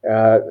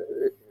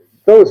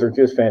 Those are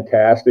just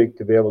fantastic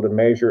to be able to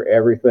measure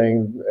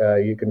everything.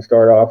 You can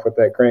start off with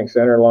that crank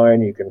center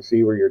line. You can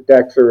see where your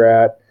decks are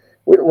at.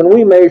 When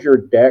we measure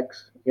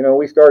decks,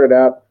 we started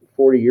out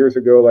 40 years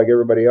ago like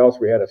everybody else.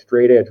 We had a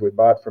straight edge we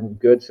bought from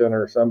Goodson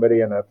or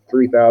somebody and a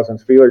 3,000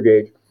 feeler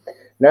gauge.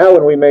 Now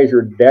when we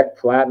measure deck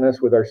flatness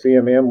with our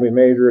CMM, we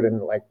measure it in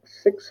like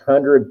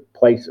 600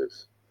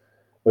 places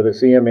with a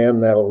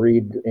CMM that'll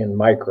read in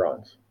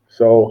microns.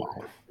 So,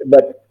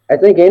 but I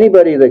think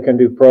anybody that can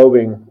do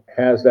probing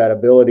has that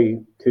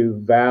ability to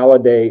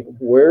validate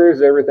where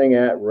is everything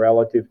at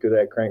relative to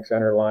that crank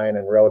center line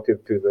and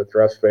relative to the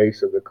thrust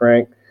face of the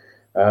crank.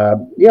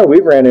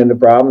 We've ran into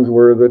problems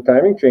where the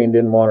timing chain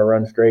didn't want to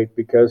run straight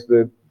because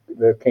the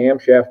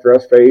camshaft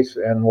thrust face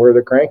and where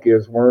the crank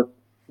is weren't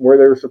where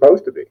they were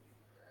supposed to be.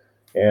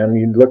 And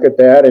you'd look at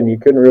that and you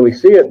couldn't really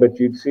see it, but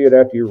you'd see it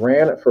after you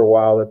ran it for a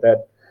while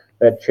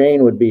that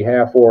chain would be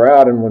half wore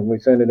out. And when we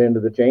sent it into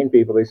the chain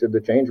people, they said,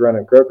 the chain's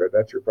running crooked.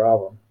 That's your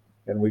problem.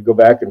 And we go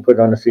back and put it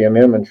on the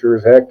CMM, and sure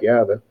as heck,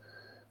 yeah,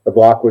 the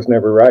block was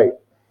never right.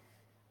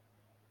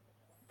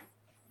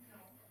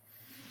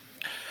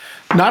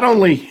 Not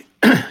only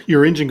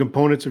your engine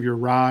components of your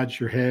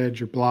rods, your head,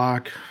 your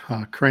block,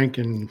 crank,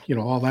 and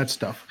all that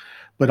stuff,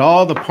 but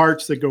all the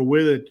parts that go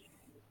with it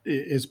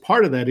is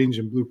part of that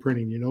engine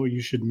blueprinting.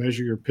 You should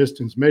measure your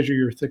pistons, measure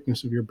your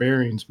thickness of your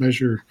bearings,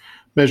 measure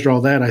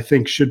all that. I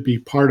think should be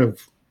part of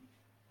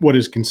what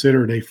is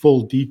considered a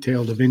full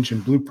detailed of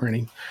engine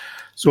blueprinting.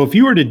 So if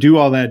you were to do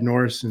all that,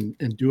 Norris,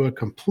 and do a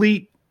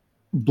complete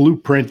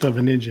blueprint of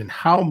an engine,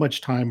 how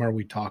much time are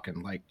we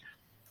talking? Like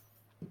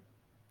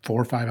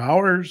 4 or 5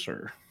 hours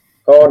or?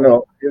 Oh,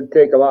 no, it'd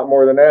take a lot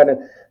more than that.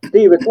 And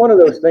Steve, it's one of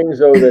those things,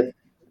 though, that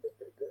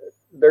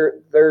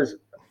there's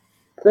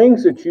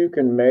things that you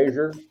can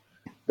measure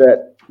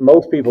that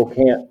most people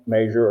can't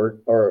measure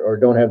or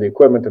don't have the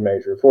equipment to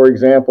measure. For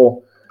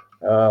example,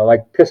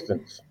 like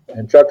pistons.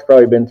 And Chuck's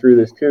probably been through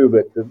this too,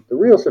 but the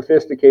real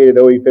sophisticated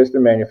OE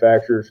piston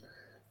manufacturers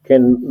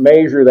can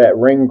measure that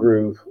ring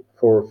groove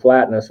for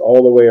flatness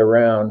all the way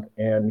around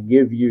and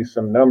give you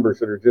some numbers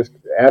that are just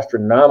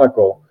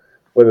astronomical,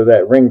 whether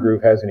that ring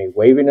groove has any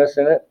waviness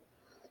in it.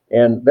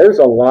 And there's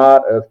a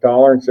lot of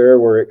tolerance there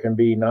where it can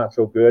be not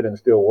so good and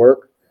still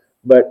work.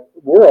 But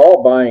we're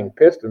all buying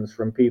pistons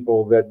from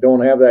people that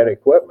don't have that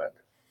equipment.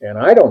 And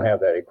I don't have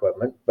that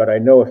equipment, but I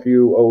know a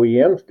few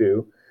OEMs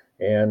do.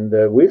 And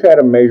we've had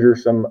them measure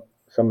some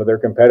of their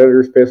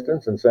competitors'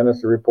 pistons and send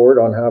us a report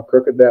on how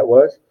crooked that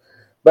was.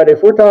 But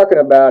if we're talking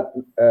about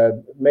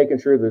making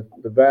sure that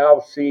the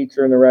valve seats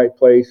are in the right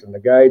place and the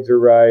guides are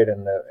right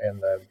and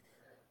the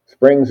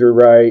springs are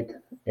right,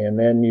 and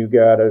then you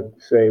got to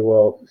say,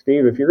 well,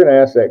 Steve, if you're going to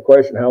ask that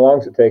question, how long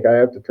does it take? I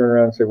have to turn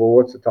around and say, well,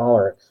 what's the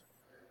tolerance?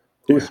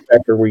 Whose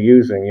spec are we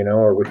using?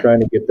 Are we trying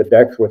to get the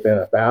decks within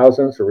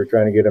 1,000ths? Or are we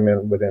trying to get them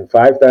in within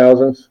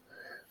 5,000ths?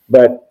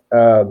 But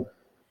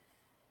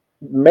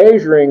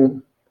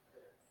measuring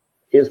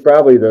is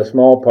probably the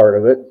small part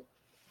of it.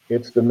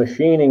 It's the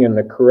machining and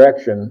the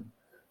correction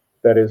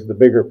that is the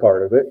bigger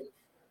part of it,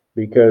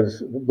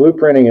 because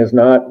blueprinting is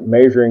not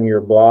measuring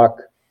your block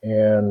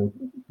and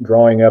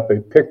drawing up a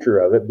picture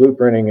of it.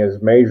 Blueprinting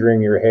is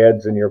measuring your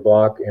heads and your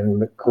block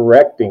and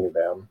correcting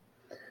them.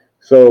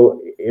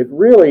 So it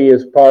really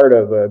is part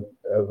of a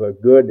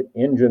good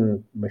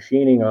engine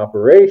machining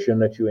operation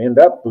that you end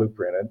up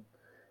blueprinted,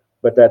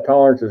 but that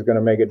tolerance is going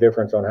to make a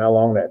difference on how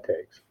long that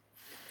takes.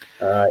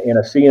 In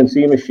a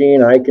CNC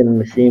machine, I can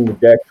machine the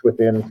decks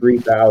within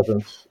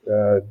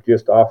 3,000ths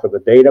just off of the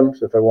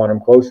datums. If I want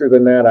them closer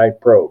than that, I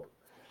probe,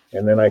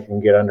 and then I can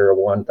get under a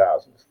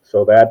 1,000th.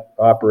 So that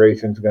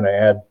operation is going to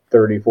add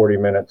 30, 40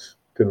 minutes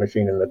to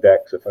machining the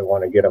decks if I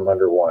want to get them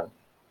under 1.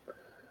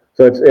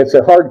 So it's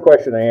a hard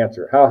question to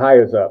answer. How high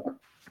is up?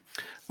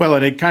 Well,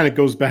 and it kind of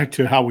goes back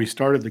to how we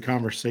started the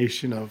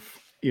conversation of,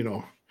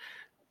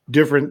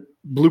 different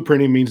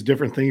blueprinting means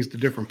different things to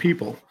different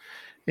people.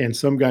 And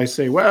some guys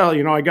say, well,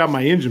 I got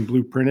my engine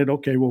blueprinted.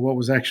 Okay, well, what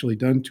was actually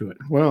done to it?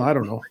 Well, I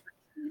don't know.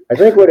 I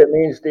think what it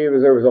means, Steve,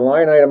 is there was a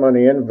line item on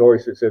the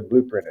invoice that said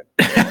blueprinted.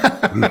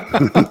 I'm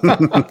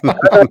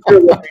not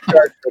sure what we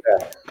charged for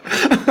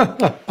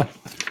that.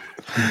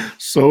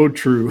 So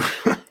true.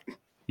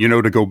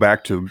 To go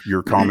back to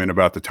your comment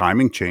about the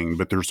timing chain,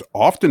 but there's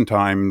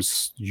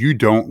oftentimes you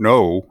don't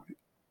know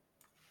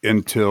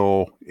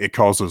until it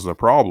causes a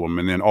problem.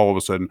 And then all of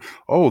a sudden,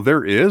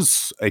 there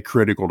is a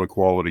critical to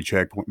quality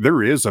checkpoint.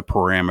 There is a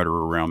parameter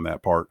around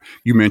that part.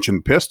 You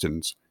mentioned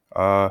pistons.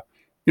 I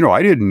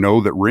didn't know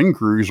that ring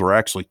grooves are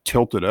actually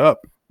tilted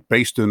up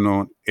based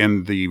on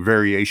the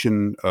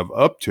variation of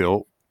up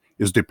tilt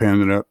is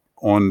dependent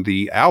on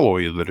the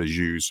alloy that is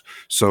used.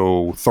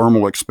 So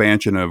thermal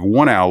expansion of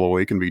one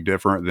alloy can be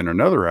different than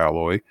another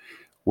alloy.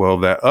 Well,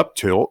 that up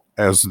tilt,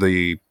 as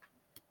the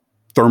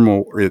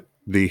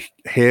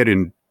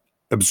head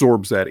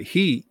absorbs that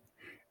heat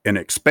and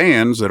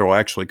expands, it'll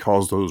actually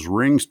cause those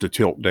rings to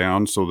tilt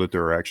down so that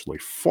they're actually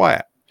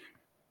flat.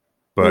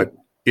 But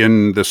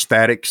in the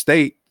static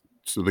state,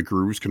 so the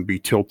grooves can be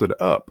tilted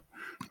up.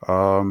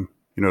 You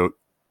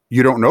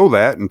don't know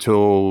that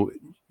until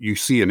you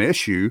see an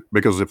issue,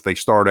 because if they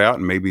start out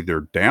and maybe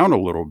they're down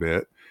a little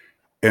bit,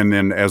 and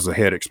then as the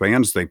head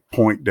expands, they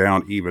point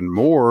down even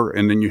more,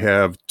 and then you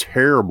have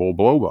terrible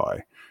blow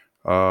by.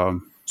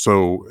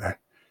 So,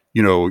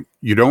 you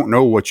don't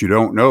know what you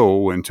don't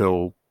know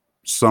until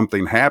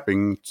something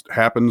happens,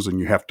 and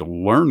you have to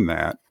learn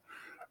that.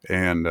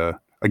 And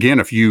again,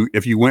 if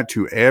you went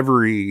to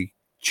every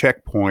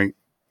checkpoint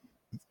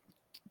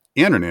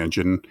in an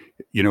engine,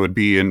 it'd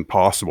be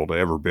impossible to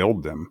ever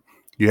build them.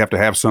 You have to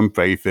have some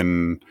faith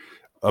in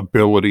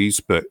abilities,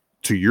 but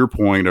to your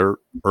point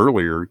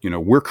earlier,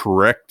 we're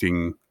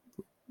correcting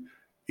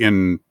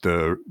in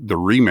the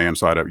reman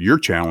side of your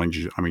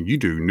challenge. I mean, you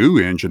do new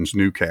engines,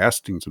 new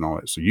castings and all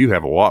that. So you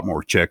have a lot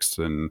more checks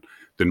than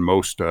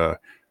most of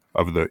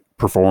the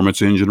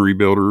performance engine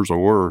rebuilders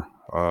or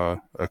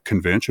a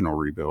conventional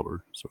rebuilder.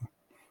 So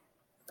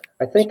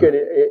I think it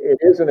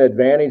is an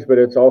advantage, but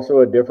it's also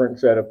a different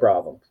set of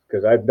problems,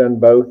 because I've done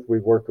both.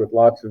 We've worked with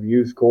lots of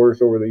used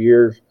cores over the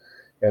years,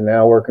 and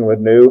now working with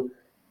new.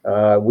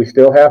 We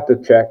still have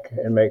to check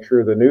and make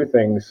sure the new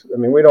things. I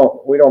mean, we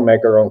don't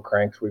make our own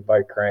cranks. We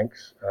buy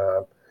cranks,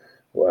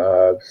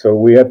 so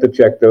we have to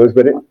check those.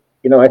 But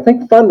I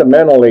think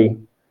fundamentally,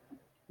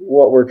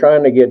 what we're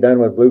trying to get done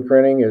with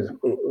blueprinting is,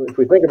 if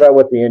we think about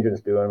what the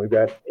engine's doing, we've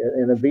got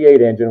in a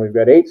V8 engine, we've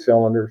got 8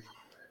 cylinders.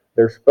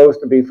 They're supposed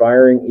to be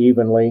firing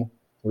evenly.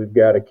 We've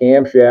got a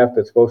camshaft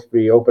that's supposed to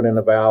be opening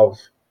the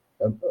valves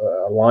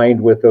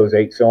aligned with those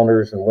 8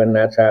 cylinders, and when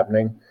that's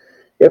happening.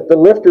 If the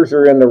lifters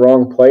are in the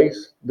wrong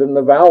place, then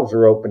the valves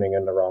are opening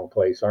in the wrong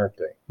place, aren't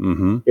they?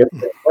 Mm-hmm. If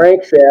the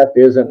crankshaft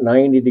isn't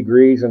 90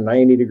 degrees and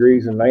 90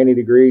 degrees and 90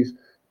 degrees,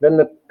 then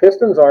the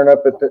pistons aren't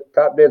up at the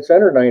top dead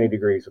center 90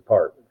 degrees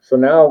apart. So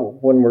now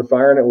when we're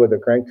firing it with a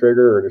crank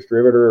trigger or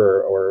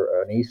distributor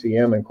or an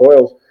ECM and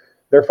coils,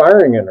 they're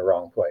firing in the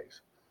wrong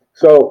place.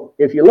 So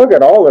if you look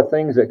at all the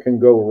things that can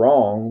go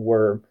wrong,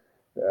 where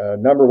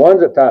number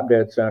 1's at top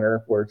dead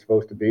center where it's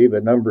supposed to be,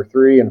 but number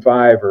 3 and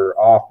 5 are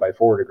off by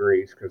 4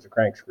 degrees because the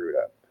crank screwed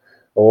up.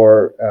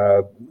 Or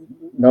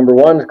number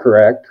 1's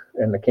correct,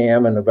 and the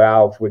cam and the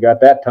valves, we got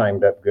that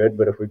timed up good,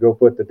 but if we go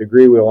put the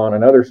degree wheel on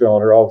another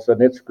cylinder, all of a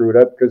sudden it's screwed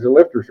up because the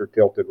lifters are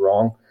tilted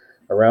wrong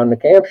around the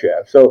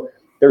camshaft. So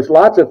there's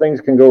lots of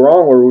things can go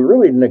wrong where we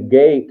really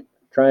negate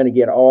trying to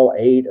get all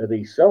 8 of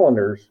these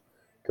cylinders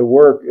to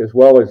work as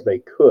well as they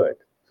could.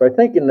 So I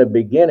think in the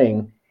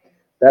beginning,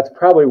 that's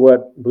probably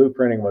what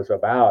blueprinting was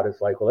about.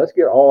 It's like, well, let's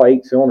get all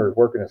 8 cylinders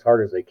working as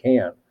hard as they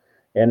can.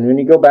 And when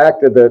you go back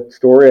to the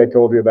story I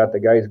told you about the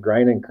guys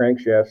grinding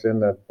crankshafts in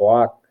the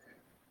block,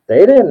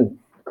 they didn't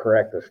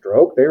correct the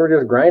stroke. They were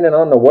just grinding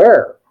on the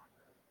wear.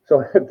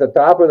 So if the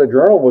top of the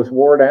journal was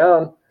wore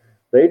down,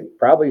 they'd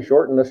probably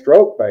shorten the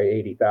stroke by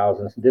 80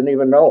 thousandths and didn't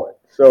even know it.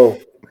 So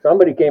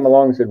somebody came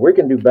along and said, we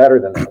can do better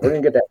than that. We're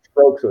going to get that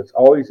stroke so it's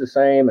always the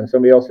same. And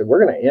somebody else said,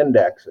 we're going to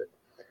index it.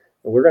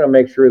 And we're going to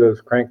make sure those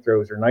crank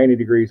throws are 90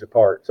 degrees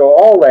apart. So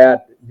all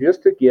that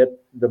just to get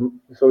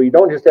so you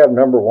don't just have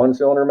number 1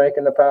 cylinder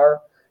making the power,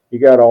 you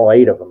got all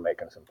 8 of them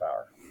making some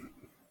power.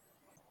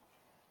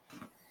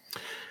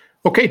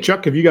 Okay,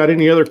 Chuck, have you got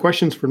any other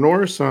questions for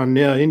Norris on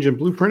engine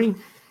blueprinting?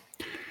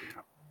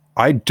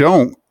 I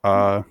don't.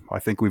 I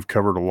think we've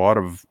covered a lot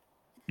of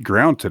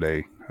ground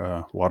today,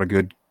 a lot of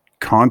good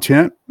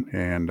content,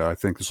 and I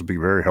think this will be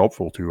very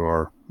helpful to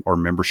our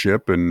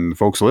membership and the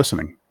folks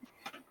listening.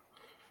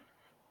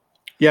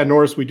 Yeah,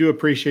 Norris, we do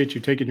appreciate you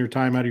taking your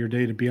time out of your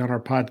day to be on our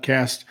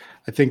podcast.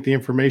 I think the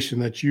information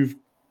that you've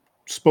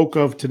spoke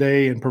of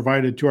today and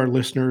provided to our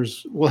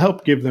listeners will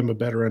help give them a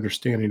better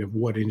understanding of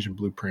what engine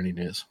blueprinting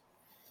is.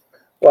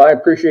 Well, I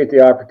appreciate the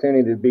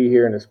opportunity to be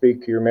here and to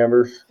speak to your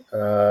members.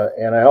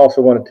 And I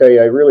also want to tell you,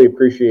 I really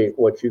appreciate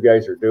what you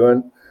guys are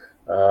doing.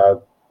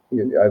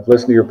 I've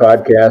listened to your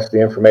podcast.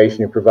 The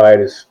information you provide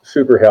is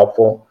super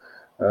helpful.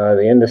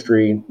 The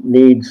industry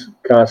needs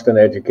constant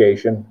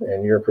education,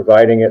 and you're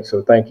providing it.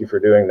 So thank you for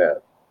doing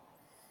that.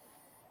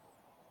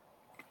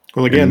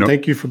 Well, again,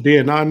 thank you for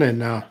being on,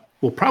 and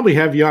we'll probably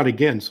have you on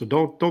again. So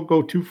don't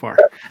go too far.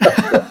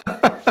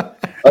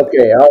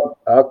 Okay,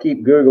 I'll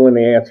keep Googling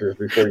the answers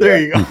before you.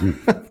 There you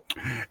go.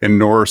 And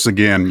Norris,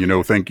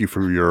 again, thank you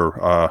for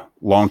your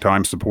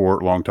longtime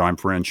support, longtime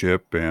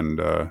friendship, and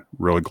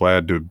really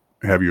glad to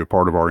have you a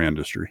part of our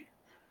industry.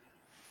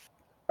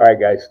 All right,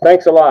 guys.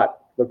 Thanks a lot.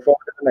 Look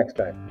forward to the next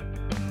time.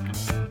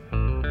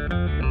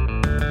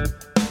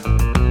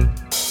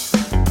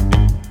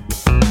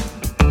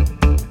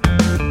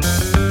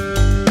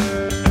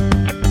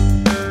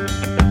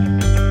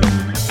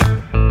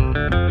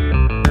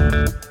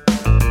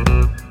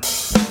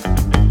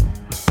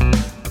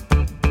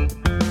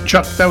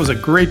 Chuck, that was a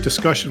great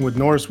discussion with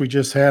Norris we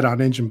just had on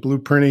engine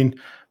blueprinting.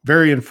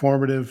 Very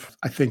informative.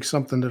 I think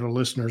something that our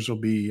listeners will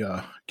be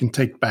can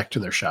take back to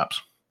their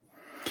shops.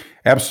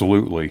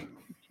 Absolutely.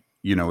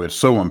 It's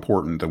so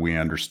important that we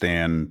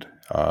understand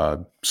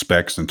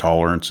specs and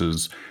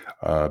tolerances.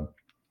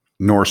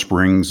 Norris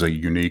brings a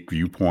unique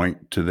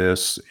viewpoint to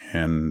this,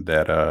 and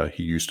that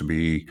he used to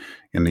be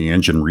in the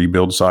engine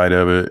rebuild side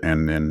of it,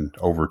 and then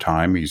over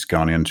time he's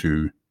gone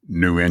into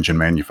new engine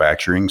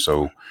manufacturing.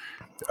 So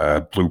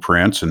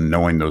blueprints and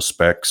knowing those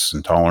specs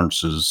and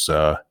tolerances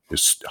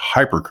is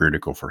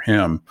hypercritical for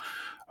him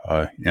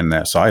in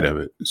that side of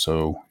it.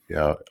 So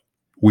yeah,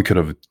 we could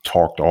have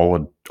talked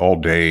all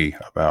day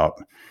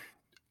about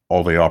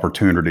all the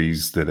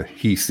opportunities that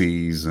he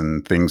sees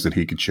and things that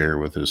he could share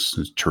with us.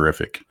 Is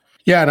terrific.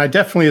 Yeah, and I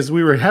definitely, as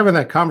we were having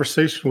that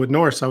conversation with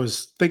Norris, I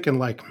was thinking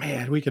like,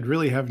 man, we could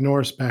really have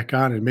Norris back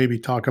on and maybe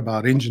talk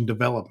about engine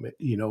development,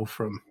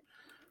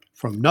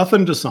 from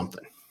nothing to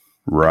something.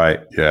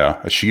 Right.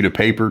 Yeah. A sheet of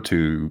paper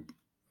to,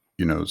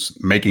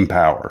 making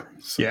power.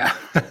 So. Yeah.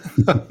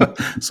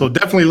 So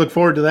definitely look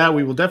forward to that.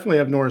 We will definitely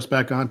have Norris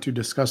back on to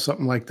discuss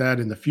something like that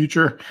in the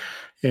future.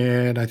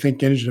 And I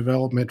think engine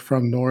development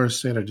from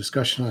Norris and a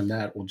discussion on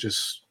that will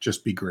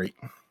just be great.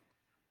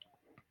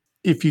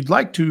 If you'd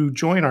like to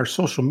join our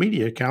social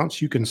media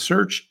accounts, you can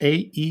search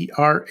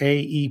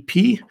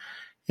AERAEP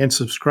and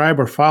subscribe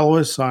or follow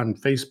us on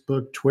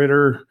Facebook,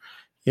 Twitter,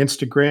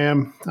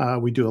 Instagram.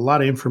 We do a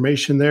lot of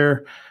information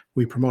there.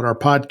 We promote our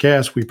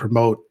podcast. We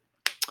promote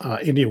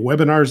any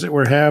webinars that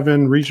we're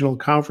having, regional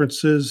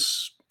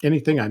conferences.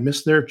 Anything I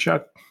missed there,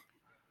 Chuck?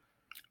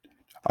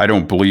 I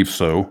don't believe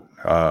so.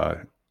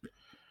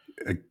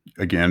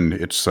 Again,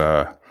 it's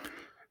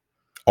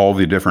all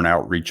the different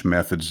outreach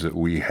methods that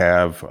we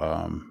have.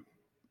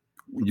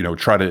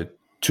 Try to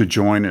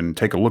join and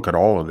take a look at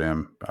all of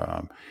them.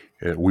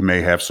 We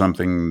may have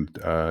something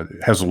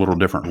has a little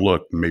different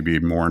look, maybe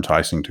more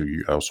enticing to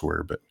you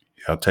elsewhere, but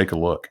yeah, take a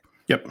look.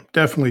 Yep,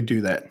 definitely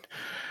do that.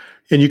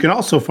 And you can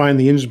also find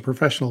the Engine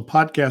Professional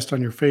podcast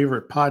on your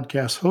favorite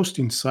podcast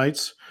hosting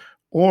sites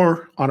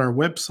or on our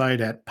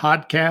website at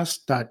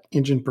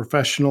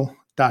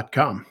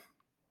podcast.engineprofessional.com.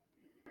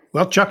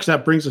 Well, Chuck,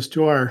 that brings us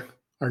to our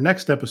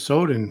next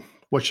episode, and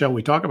what shall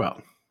we talk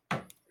about?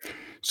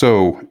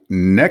 So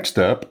next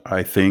up,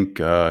 I think,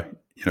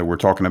 we're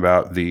talking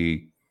about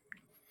the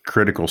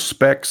critical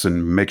specs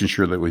and making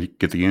sure that we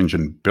get the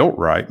engine built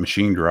right,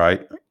 machined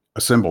right,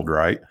 assembled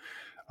right.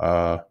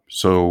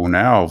 So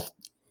now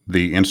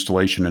the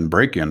installation and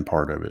break-in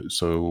part of it.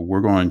 So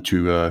we're going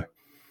to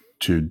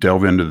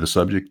delve into the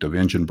subject of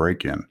engine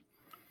break-in.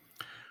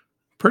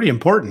 Pretty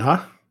important,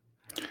 huh?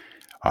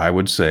 I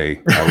would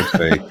say.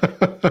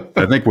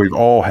 I think we've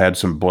all had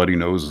some bloody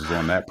noses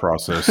on that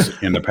process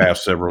in the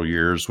past several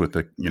years with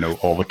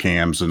all the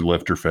cams and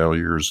lifter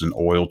failures and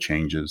oil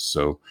changes.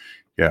 So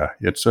yeah,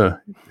 it's a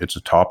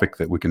topic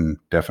that we can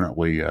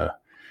definitely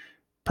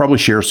probably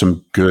share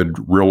some good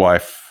real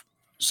life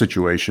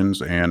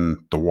situations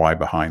and the why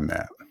behind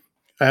that.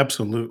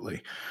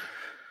 Absolutely.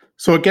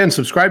 So again,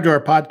 subscribe to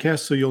our podcast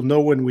so you'll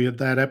know when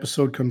that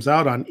episode comes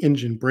out on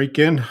engine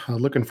break-in.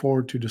 Looking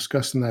forward to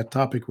discussing that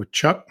topic with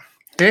Chuck.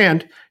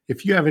 And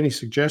if you have any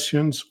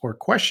suggestions or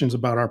questions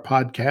about our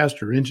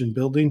podcast or engine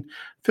building,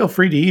 feel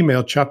free to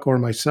email Chuck or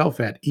myself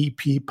at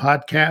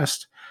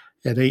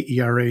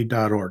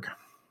eppodcast@aera.org.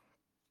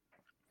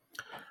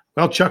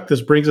 Well, Chuck,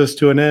 this brings us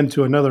to an end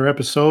to another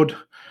episode.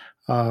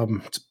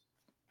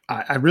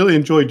 I really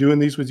enjoy doing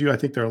these with you. I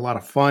think they're a lot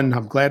of fun.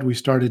 I'm glad we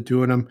started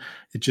doing them.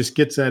 It just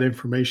gets that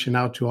information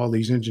out to all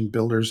these engine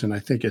builders, and I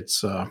think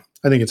it's a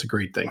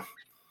great thing.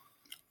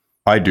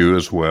 I do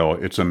as well.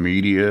 It's a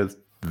media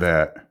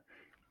that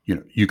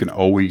you can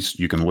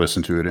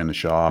listen to it in the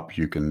shop.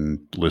 You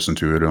can listen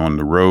to it on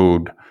the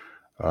road.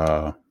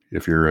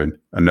 If you're a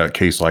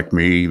nutcase like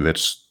me,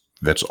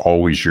 that's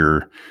always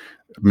your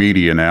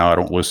media now. I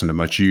don't listen to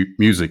much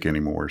music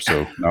anymore.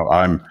 So no,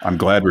 I'm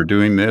glad we're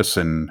doing this,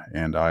 and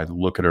I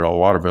look at it a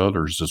lot of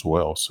others as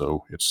well.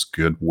 So it's a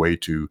good way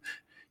to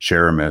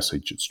share a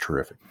message. It's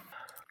terrific.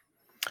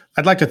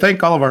 I'd like to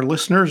thank all of our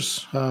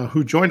listeners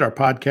who joined our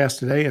podcast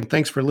today, and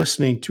thanks for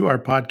listening to our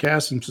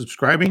podcast and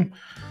subscribing.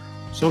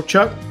 So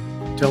Chuck,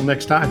 till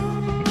next time.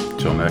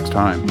 Till next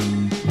time.